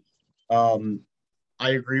ready.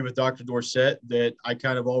 I agree with Dr. Dorsett that I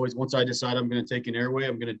kind of always, once I decide I'm going to take an airway,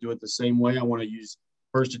 I'm going to do it the same way. I want to use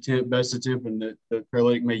first attempt, best attempt, and the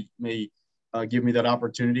paralytic may give me that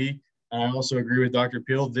opportunity. And I also agree with Dr.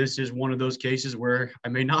 Peel. This is one of those cases where I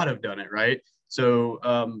may not have done it, right? So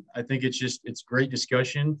I think it's great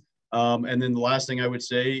discussion. And then the last thing I would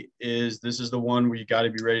say is this is the one where you got to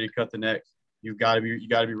be ready to cut the neck. You got to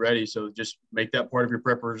be ready. So just make that part of your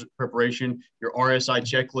preparation. Your RSI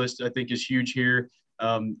checklist, I think, is huge here.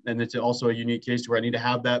 And it's also a unique case where I need to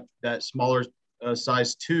have that smaller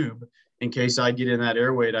size tube in case I get in that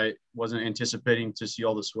airway and I wasn't anticipating to see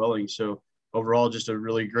all the swelling. So overall, just a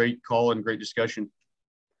really great call and great discussion.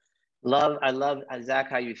 I love Zach,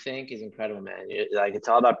 how you think is incredible, man. It's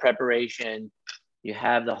all about preparation. You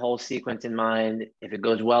have the whole sequence in mind. If it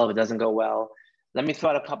goes well, if it doesn't go well. Let me throw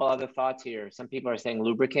out a couple other thoughts here. Some people are saying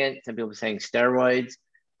lubricant. Some people are saying steroids.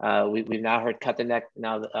 We've now heard cut the neck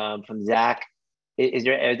now from Zach.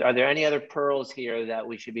 Are there any other pearls here that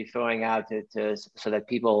we should be throwing out so that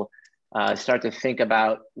people start to think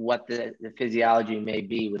about what the physiology may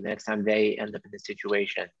be when the next time they end up in this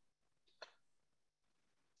situation?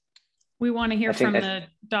 We want to hear from the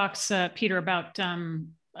docs, Peter, about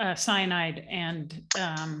cyanide and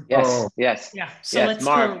yes. Yeah. So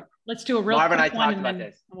let's do a real Marv and I quick one talked and about then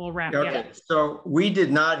this. We'll wrap. Okay. Yeah. So we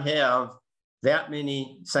did not have that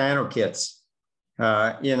many cyano kits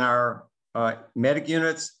in our medic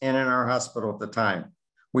units and in our hospital at the time.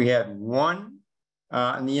 We had one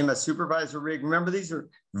in the EMS supervisor rig. Remember, these are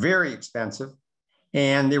very expensive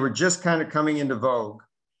and they were just kind of coming into vogue.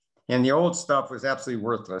 And the old stuff was absolutely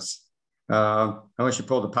worthless, unless you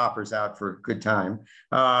pull the poppers out for a good time.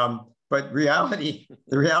 But the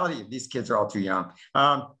reality, these kids are all too young.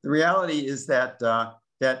 The reality is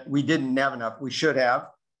that we didn't have enough. We should have,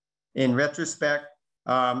 in retrospect.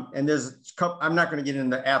 And I'm not going to get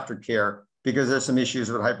into aftercare because there's some issues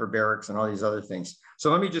with hyperbarics and all these other things.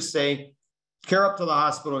 So let me just say, care up to the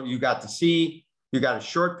hospital. You got a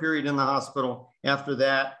short period in the hospital. After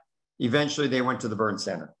that, eventually they went to the burn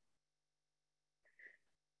center.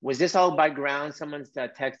 Was this all by ground? Someone's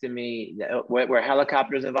texted me. Were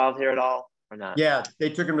helicopters involved here at all or not? Yeah, they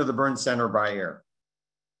took him to the burn center by air.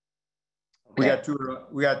 Okay.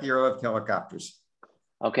 We got the airlift helicopters.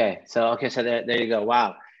 Okay, so there you go.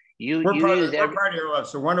 Wow, we're part of airlift.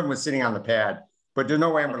 So one of them was sitting on the pad, but there's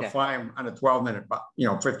no way I'm going to fly him on a 12-minute,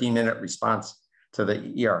 15-minute response to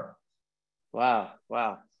the ER.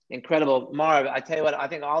 Wow, incredible, Marv. I tell you what, I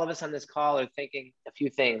think all of us on this call are thinking a few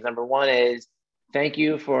things. Number one is, thank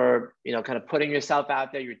you for, kind of putting yourself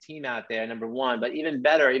out there, your team out there, number one, but even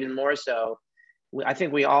better, even more so, I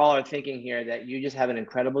think we all are thinking here that you just have an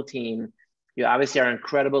incredible team. You obviously are an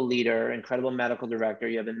incredible leader, incredible medical director.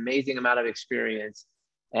 You have an amazing amount of experience.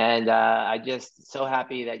 And I just so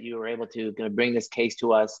happy that you were able to bring this case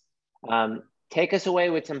to us. Take us away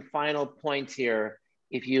with some final points here.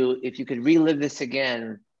 If you could relive this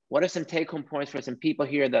again, what are some take-home points for some people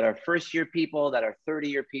here that are first-year people, that are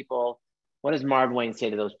 30-year people? What does Marv Wayne say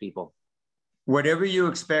to those people? Whatever you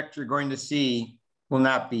expect you're going to see will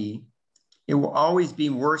not be. It will always be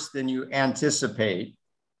worse than you anticipate.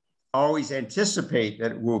 Always anticipate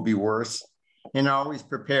that it will be worse and always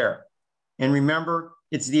prepare. And remember,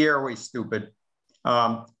 it's the airway, stupid.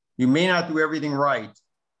 You may not do everything right,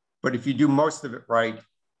 but if you do most of it right,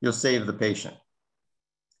 you'll save the patient.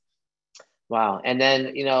 Wow. And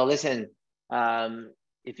then, listen,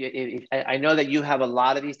 if I know that you have a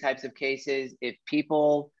lot of these types of cases. If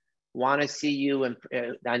people want to see you, and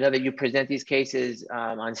I know that you present these cases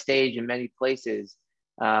on stage in many places,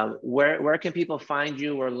 where can people find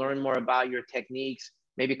you or learn more about your techniques?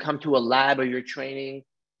 Maybe come to a lab or your training.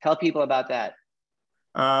 Tell people about that.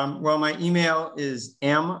 Well, my email is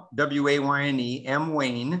mwayne,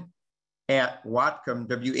 at Whatcom,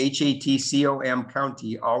 WHATCOM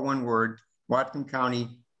County, all one word,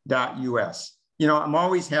 whatcomcounty.us. You know, I'm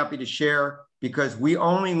always happy to share, because we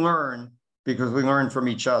only learn because we learn from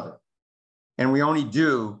each other. And we only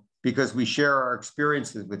do because we share our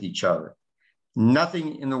experiences with each other.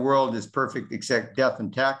 Nothing in the world is perfect except death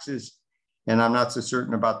and taxes. And I'm not so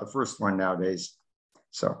certain about the first one nowadays.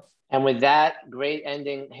 So. And with that great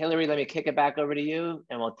ending, Hillary, let me kick it back over to you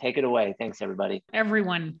and we'll take it away. Thanks, everybody.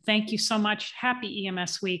 Everyone, thank you so much. Happy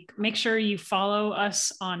EMS week. Make sure you follow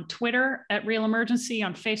us on Twitter at Real Emergency,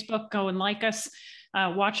 on Facebook, go and like us,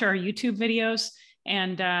 watch our YouTube videos.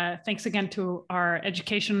 And thanks again to our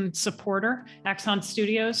education supporter, Axon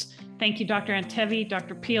Studios. Thank you, Dr. Antevi,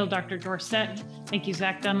 Dr. Peel, Dr. Dorset. Thank you,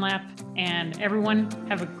 Zach Dunlap. And everyone,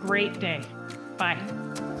 have a great day. Bye.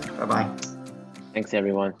 Bye-bye. Thanks,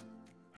 everyone.